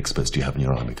occult experts do you have in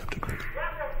your army, Captain Greg?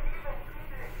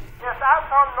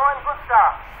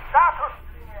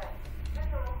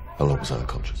 How long was I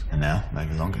unconscious? And now,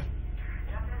 maybe longer.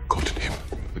 God in him.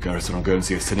 The garrison on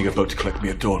Guernsey is sending a boat to collect me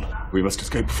at dawn. We must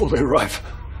escape before they arrive.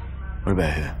 What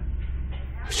about her?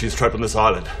 She is trapped on this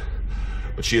island,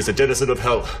 but she is a denizen of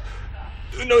hell.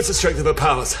 Who knows the strength of her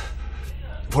powers?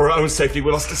 For our own safety,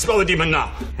 we must dispel the demon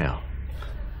now. How?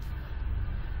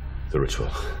 The ritual.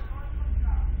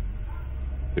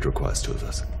 It requires two of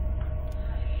us.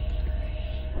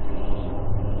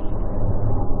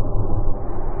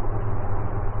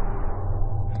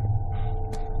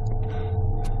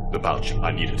 The pouch.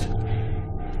 I need it.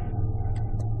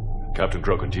 Captain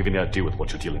Grogan, do you have any idea with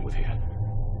what you're dealing with here?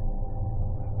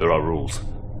 There are rules.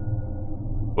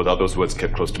 Without those words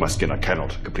kept close to my skin, I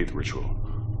cannot complete the ritual.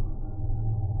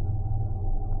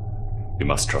 You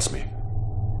must trust me.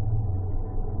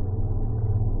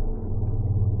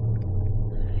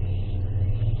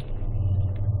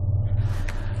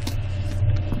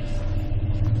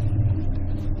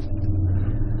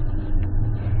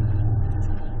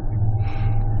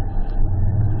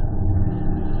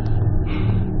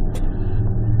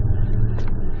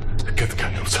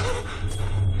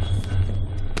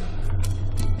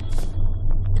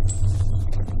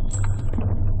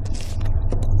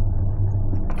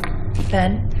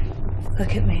 Ben,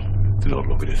 look at me. Do not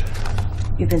look at it.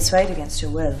 You've been swayed against your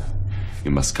will.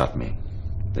 You must cut me.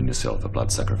 Then yourself a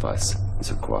blood sacrifice is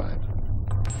required.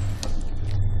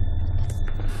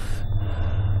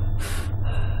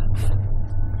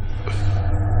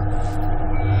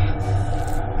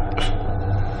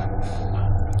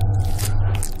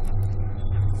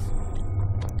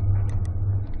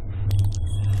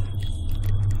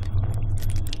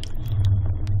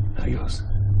 Now yours.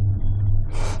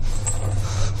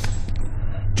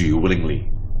 Do you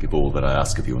willingly give all that I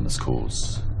ask of you in this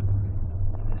cause?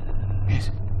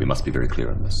 Yes. We must be very clear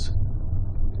on this.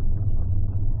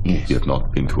 Yes. You have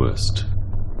not been coerced.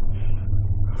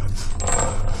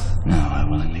 No, I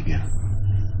willingly give.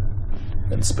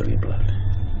 Then spill your blood.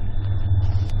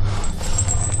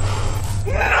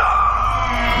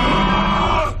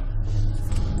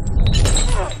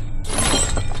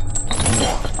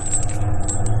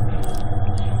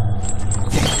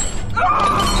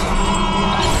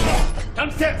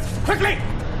 Downstairs! Quickly!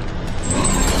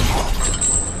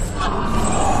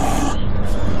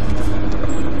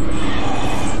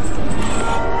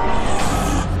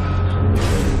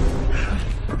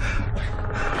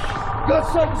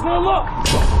 God's sake, it's no look!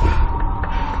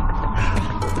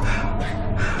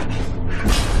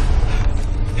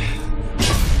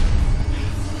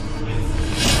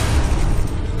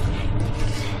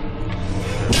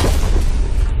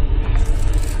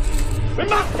 We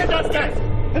must get those gates!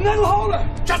 And that'll hold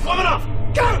her! Just long enough!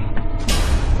 Go!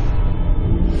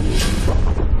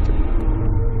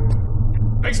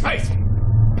 Make space!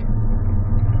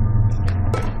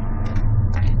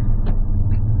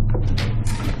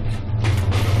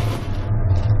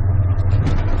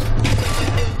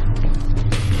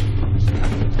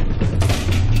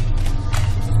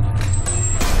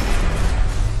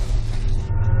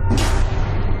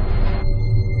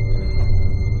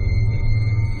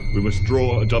 We must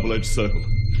draw a double-edged circle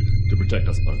to protect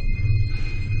us both.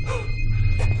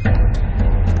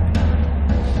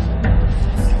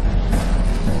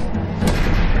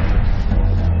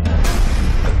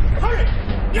 Hurry!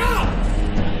 Now!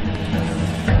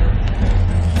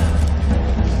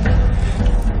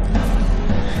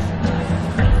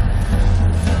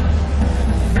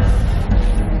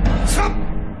 Stop!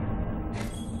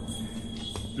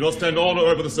 Do not stand on or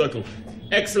over the circle.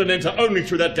 Exit and enter only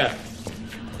through that gap.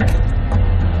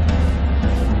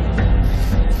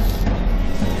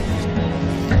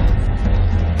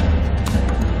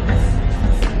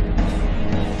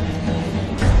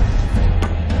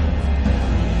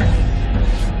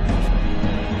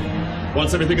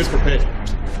 Once everything is prepared,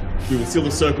 we will seal the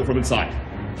circle from inside.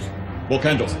 More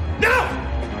candles. Now!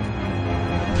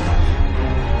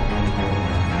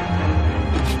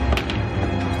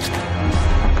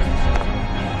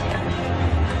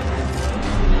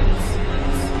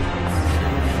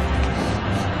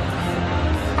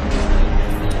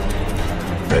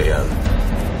 ĐịA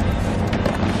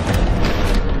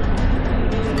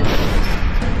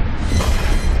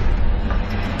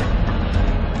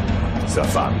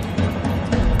Safan.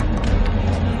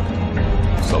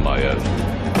 Samael.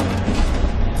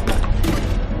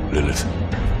 Lilith.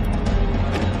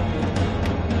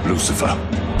 Lucifer.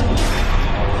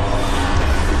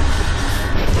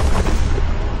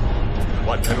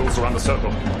 White candles around the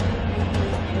circle.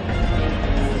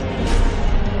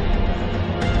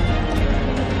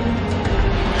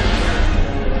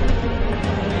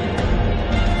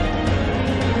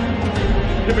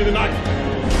 Give me the knife.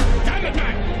 Damn it,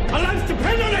 man! Our lives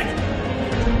depend on it!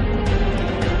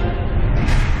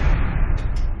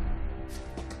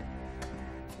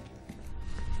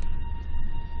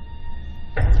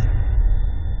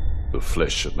 The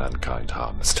flesh of mankind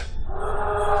harnessed.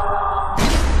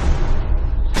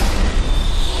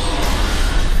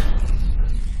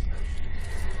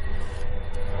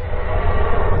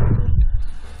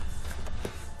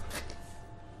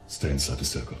 Stay inside the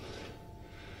circle.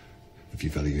 If you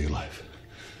value your life,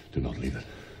 do not leave it.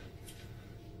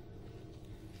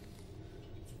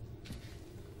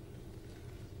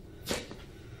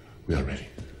 We are ready.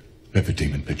 Let the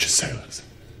demon pitch his sailors.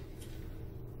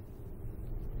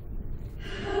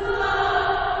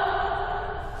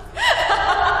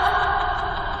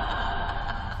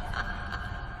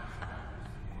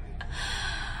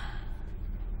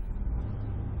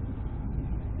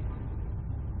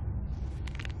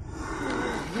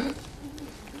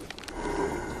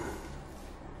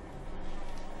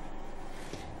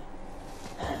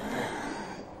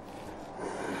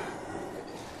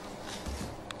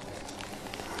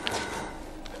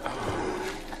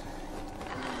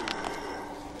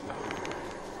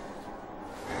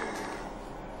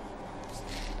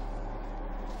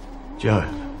 Joe.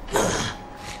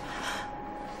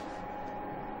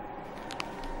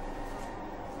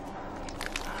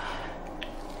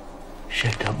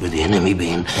 with the enemy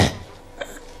being...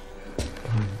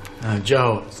 No,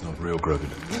 Joel. It's not real, Grogan.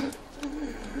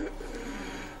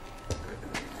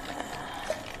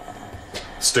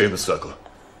 Stay in the circle.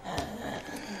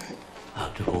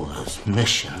 After all those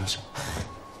missions,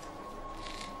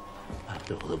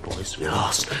 after all the boys we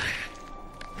lost,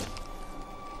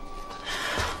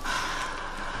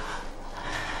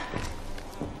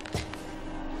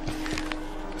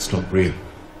 it's not real.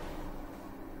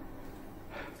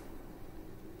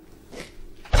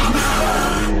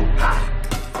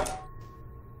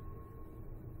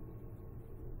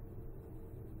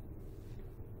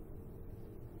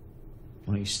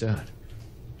 Why don't you start?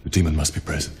 The demon must be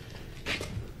present.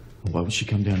 Why would she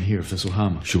come down here if this will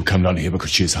harm her? She will come down here because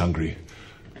she is hungry.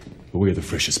 But we are the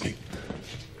freshest meat.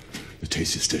 The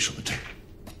tastiest dish on the table.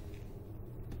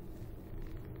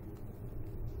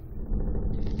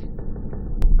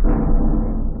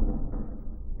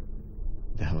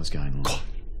 What the hell is going on? God.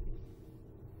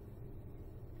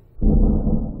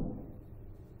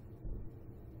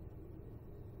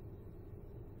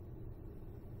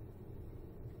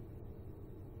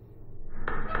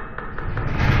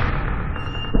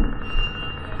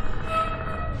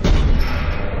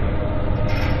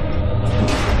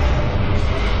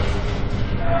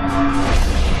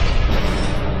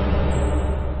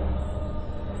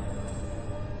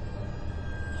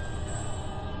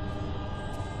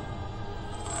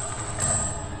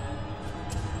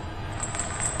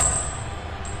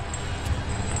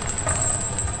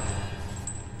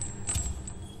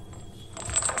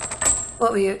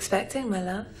 What were you expecting, my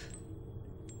love?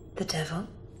 The devil?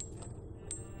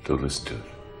 Don't listen to it.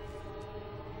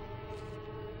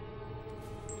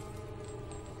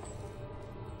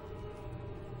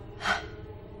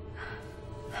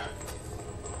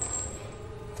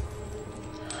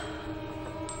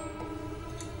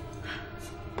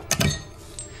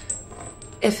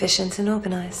 Efficient and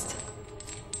organized.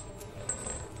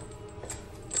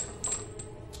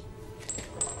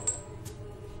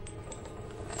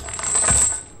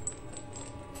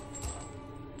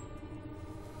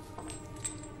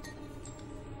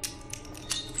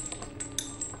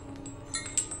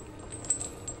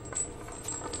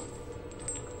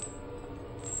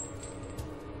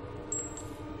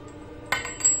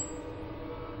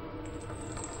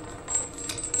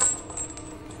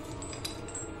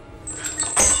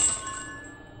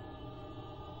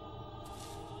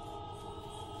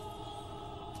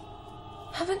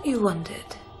 Haven't you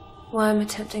wondered why I'm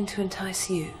attempting to entice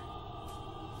you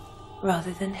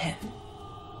rather than him?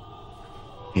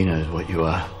 He knows what you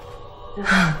are.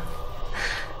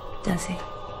 Does he?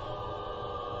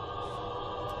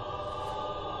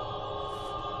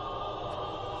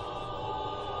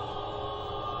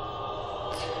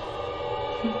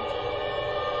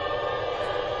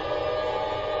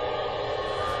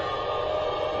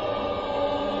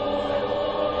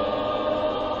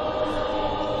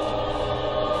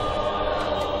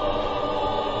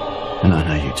 And I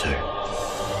know you too.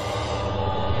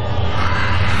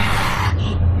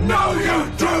 No,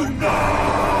 you do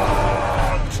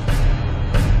not!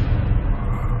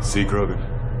 See, Grogan,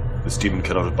 this demon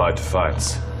cannot abide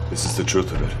defiance. This is the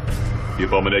truth of it. The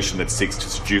abomination that seeks to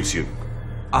seduce you.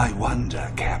 I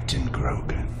wonder, Captain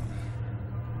Grogan,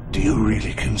 do you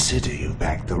really consider you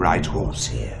backed the right horse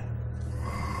here?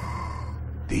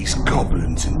 These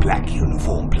goblins in black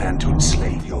uniform plan to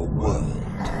enslave your world.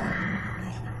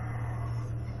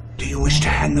 Do you wish to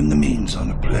hand them the means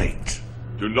on a plate?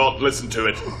 Do not listen to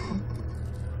it.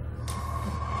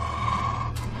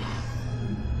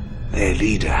 Their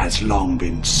leader has long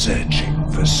been searching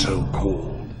for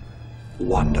so-called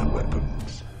wonder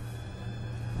weapons.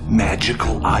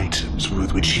 Magical items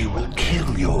with which he will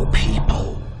kill your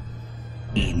people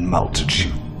in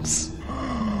multitudes.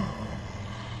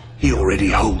 He already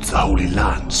holds the Holy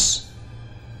Lance.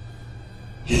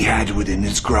 He had within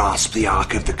his grasp the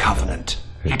Ark of the Covenant.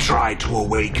 He tried to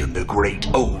awaken the great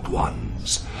old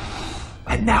ones.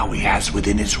 And now he has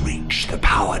within his reach the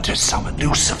power to summon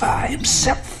Lucifer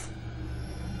himself.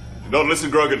 Do not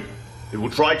listen, Grogan. It will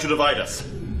try to divide us.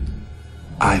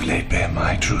 I've laid bare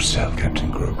my true self, Captain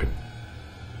Grogan.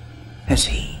 Has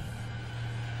he?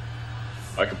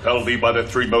 I compel thee by the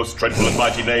three most dreadful and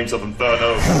mighty names of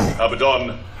Inferno,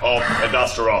 Abaddon, Ob, and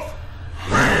Astaroth.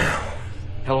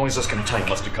 How long is this going to take? I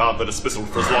must account the dismissal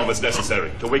for as long as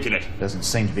necessary to weaken it. Doesn't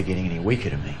seem to be getting any weaker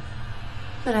to me.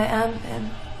 But I am, Ben.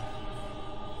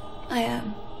 I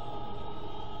am.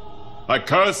 I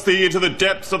curse thee into the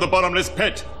depths of the bottomless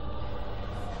pit.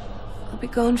 I'll be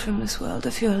gone from this world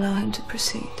if you allow him to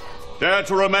proceed. Dare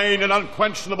to remain in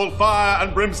unquenchable fire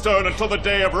and brimstone until the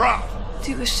day of wrath.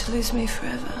 Do you wish to lose me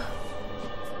forever?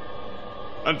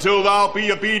 until thou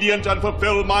be obedient and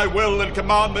fulfill my will and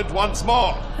commandment once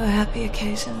more. Oh, happy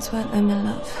occasions, weren't they, my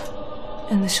love?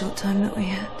 In the short time that we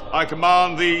had. I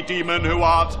command thee, demon who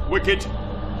art wicked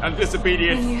and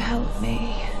disobedient. When you helped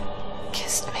me,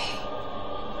 kissed me,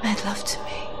 made love to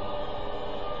me.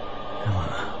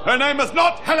 Her name is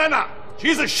not Helena.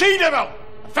 She's a she-devil,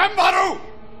 a femme-baru.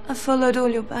 I followed all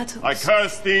your battles. I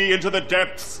curse thee into the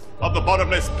depths of the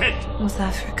bottomless pit. North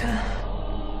Africa,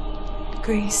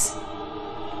 Greece,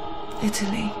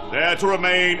 Italy. There to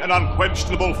remain an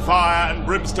unquenchable fire and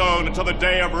brimstone until the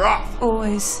day of wrath.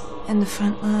 Always in the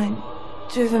front line,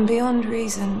 driven beyond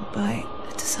reason by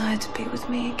a desire to be with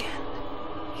me again.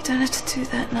 You don't have to do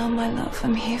that now, my love.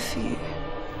 I'm here for you.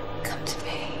 Come to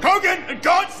me. Kogan, in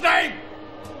God's name,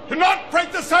 do not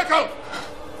break the circle!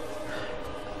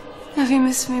 Have you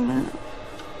missed me, my love?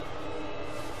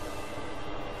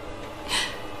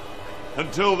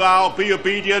 Until thou be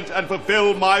obedient and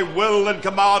fulfill my will and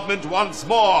commandment once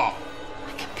more.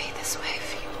 I can be this way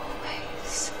for you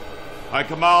always. I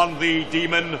command thee,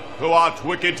 demon, who art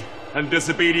wicked and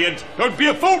disobedient. Don't be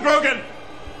a fool, Grogan!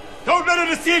 Don't let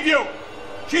her deceive you!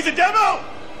 She's a devil!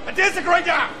 A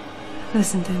desecrator!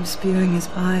 Listen to him spewing his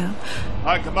bile.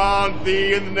 I command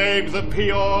thee in the names of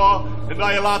Peor and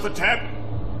Nyarlathotep.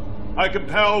 I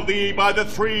compel thee by the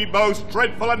three most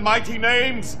dreadful and mighty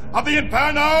names of the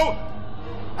Inferno,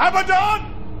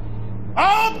 Abaddon,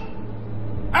 Ob,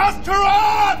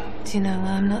 Astaroth! Do you know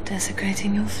why I'm not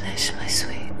desecrating your flesh, my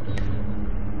sweet?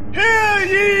 Hear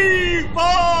ye,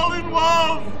 fallen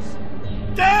ones,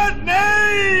 dead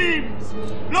names,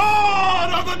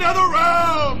 Lord of the Nether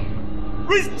Realm!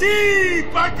 Receive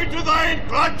back into thine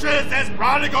clutches this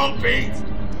prodigal beast,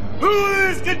 who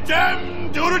is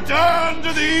condemned to return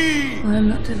to thee! I'm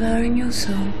not devouring your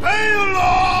soul.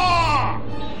 Baylor!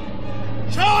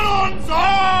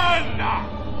 Shalonzon!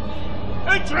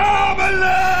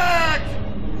 Adramelech!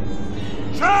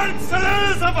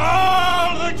 Chancellors of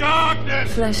all the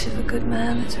darkness! Flesh of a good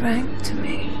man is rank to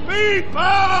me. Be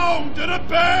bound and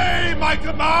obey my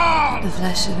command! The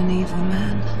flesh of an evil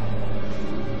man.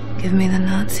 Give me the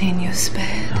Nazi in your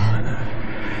spared. Oh, no.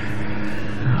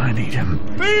 I need him.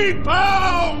 Be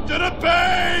bound and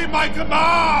obey my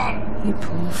command! You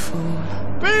poor fool.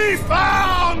 Be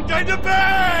bound and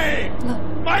obey Look.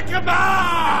 my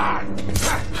command!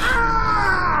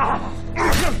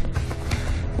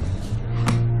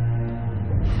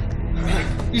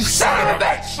 You son of a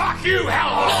bitch! Fuck you,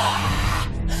 hell!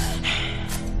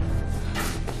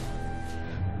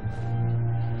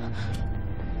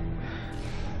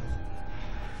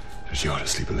 Did you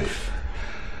honestly believe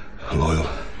a loyal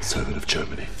servant of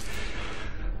Germany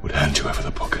would hand you over the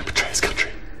book and betray his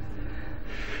country?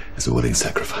 As a willing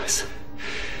sacrifice,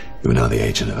 you are now the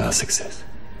agent of our success.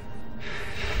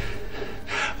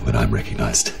 When I'm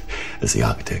recognized as the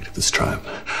architect of this triumph,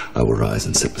 I will rise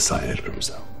and sit beside Hitler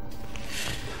himself.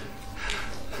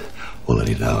 All I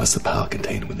need now is the power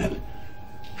contained within.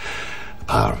 The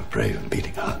power of a brave and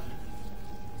beating heart.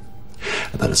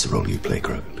 And that is the role you play,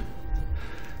 Grogan.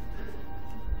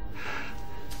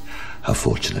 How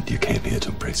fortunate you came here to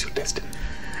embrace your destiny.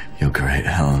 Your great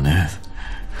hell on earth.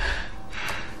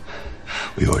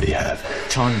 We already have.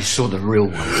 Time you saw the real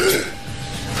one.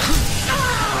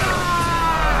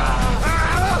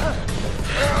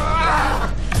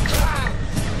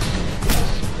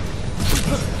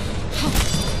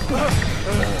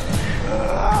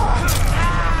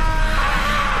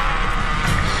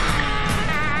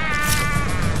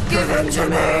 Give him to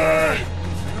me!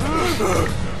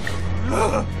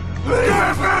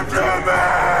 Give him to me!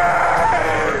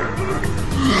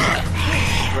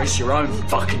 Embrace your own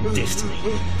fucking destiny.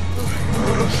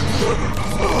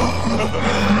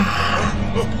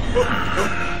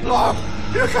 Love,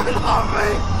 you can love me!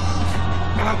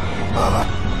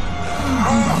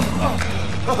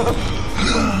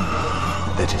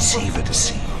 The deceiver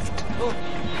deceived.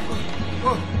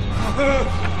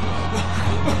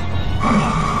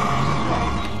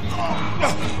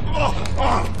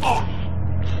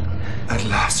 At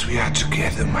last we are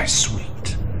together, my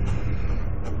sweet.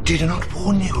 Did I not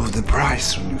warn you of the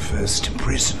price when you first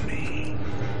imprisoned me?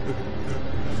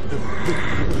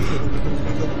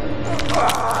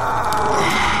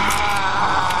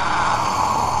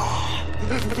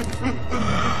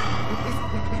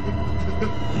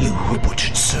 You who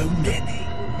butchered so many.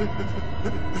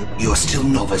 You're still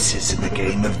novices in the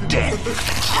game of death.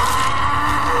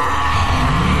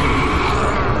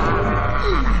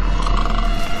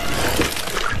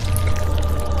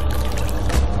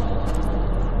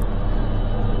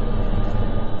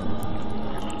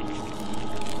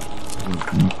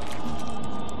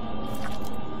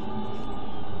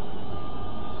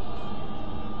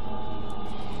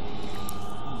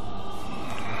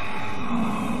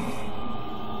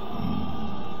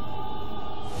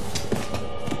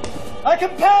 I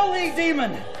compel thee,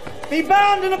 demon! Be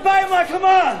bound and obey my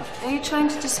command! Are you trying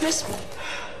to dismiss me?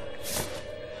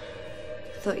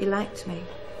 I thought you liked me.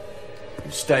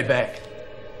 Stay back.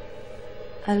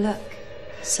 Oh, look.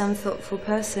 Some thoughtful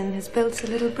person has built a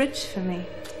little bridge for me.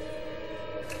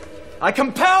 I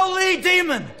compel thee,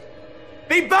 demon!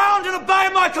 Be bound and obey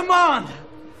my command!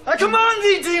 I command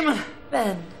thee, demon!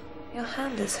 Ben, your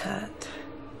hand is hurt.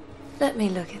 Let me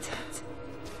look at it.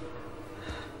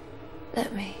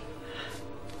 Let me.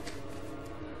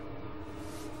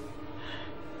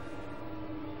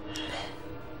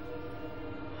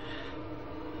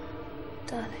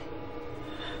 Darling.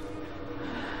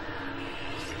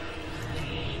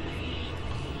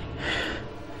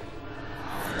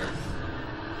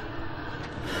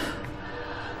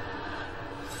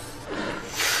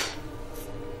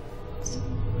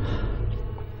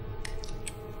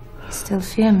 You still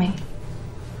fear me?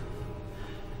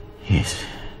 Yes.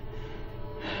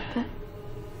 But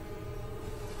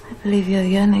I believe your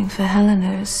yearning for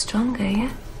Helena is stronger,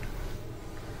 yeah?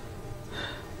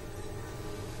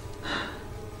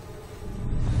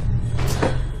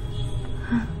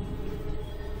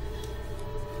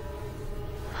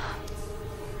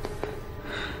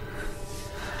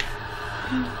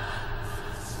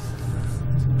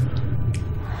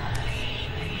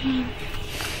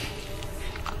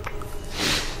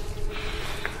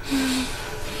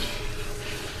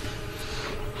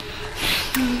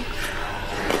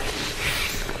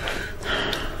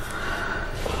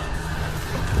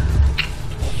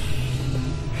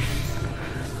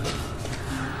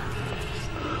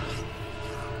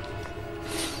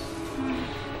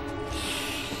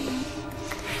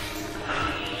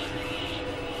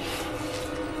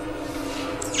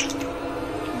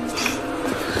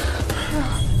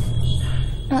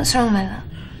 What's wrong, my love?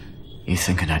 You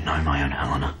think I don't know my own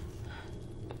Helena?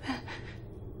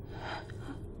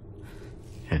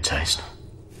 Her taste.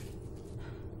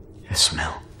 Her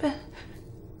smell.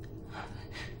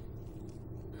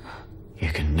 You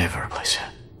can never replace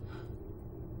her.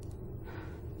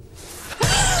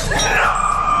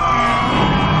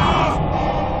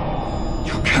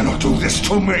 You cannot do this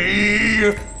to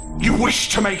me! You wish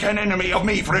to make an enemy of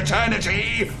me for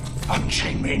eternity!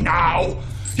 Unchain me now!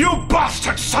 You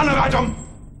bastard son of Adam!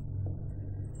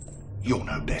 You're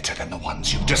no better than the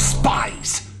ones you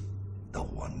despise. The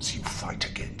ones you fight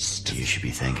against. You should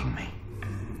be thanking me.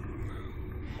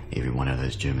 Every one of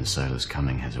those German sailors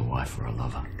coming has a wife or a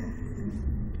lover.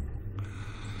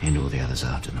 And all the others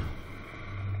after them.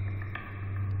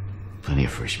 Plenty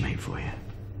of fresh meat for you.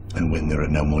 And when there are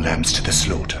no more lambs to the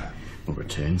slaughter, we'll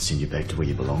return, send you back to where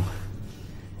you belong.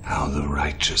 How the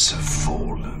righteous have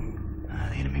fallen.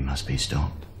 The enemy must be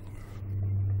stopped.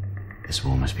 This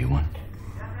war must be won.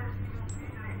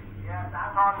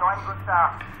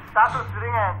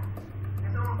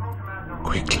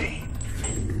 Quickly.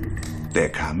 They're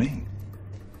coming.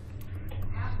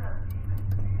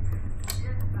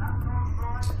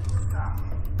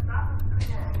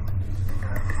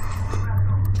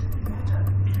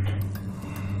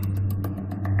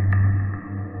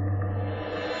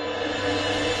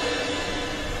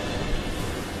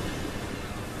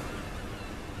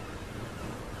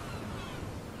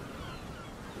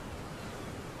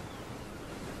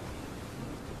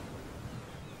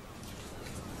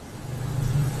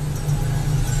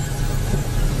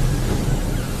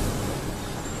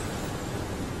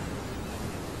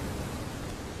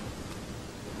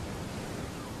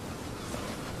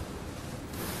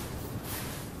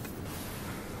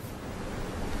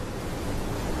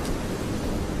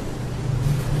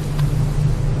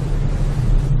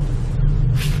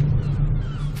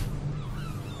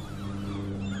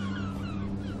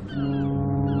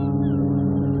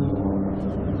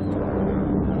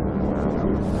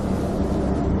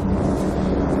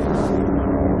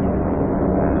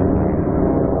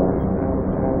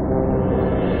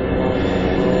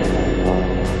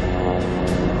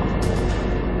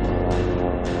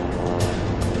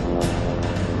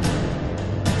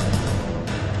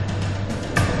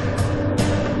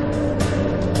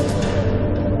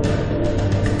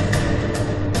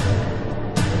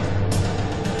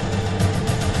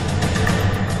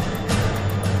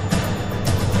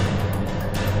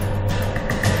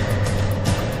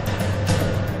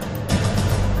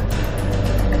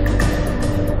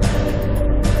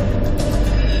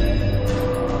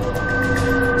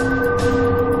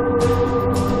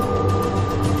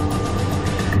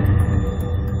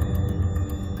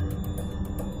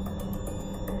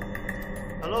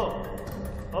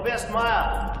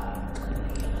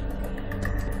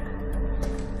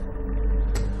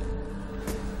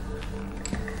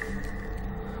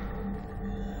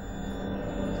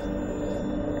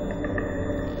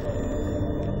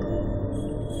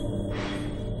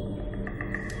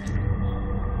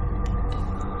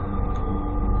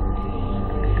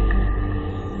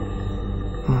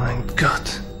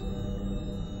 Gott.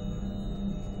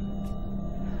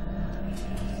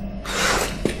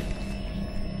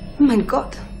 Mein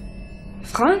Gott.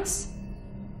 Franz?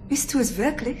 Bist du es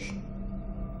wirklich?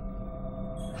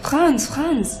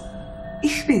 Franz.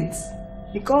 Ich bin's.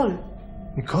 Nicole.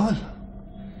 Nicole?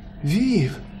 Wie?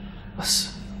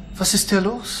 Was ist hier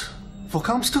los? Wo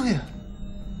kommst du her?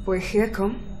 Wo ich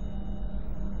herkomme?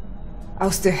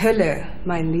 Aus der Hölle,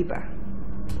 mein Lieber.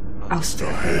 Aus der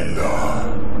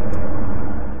Hölle.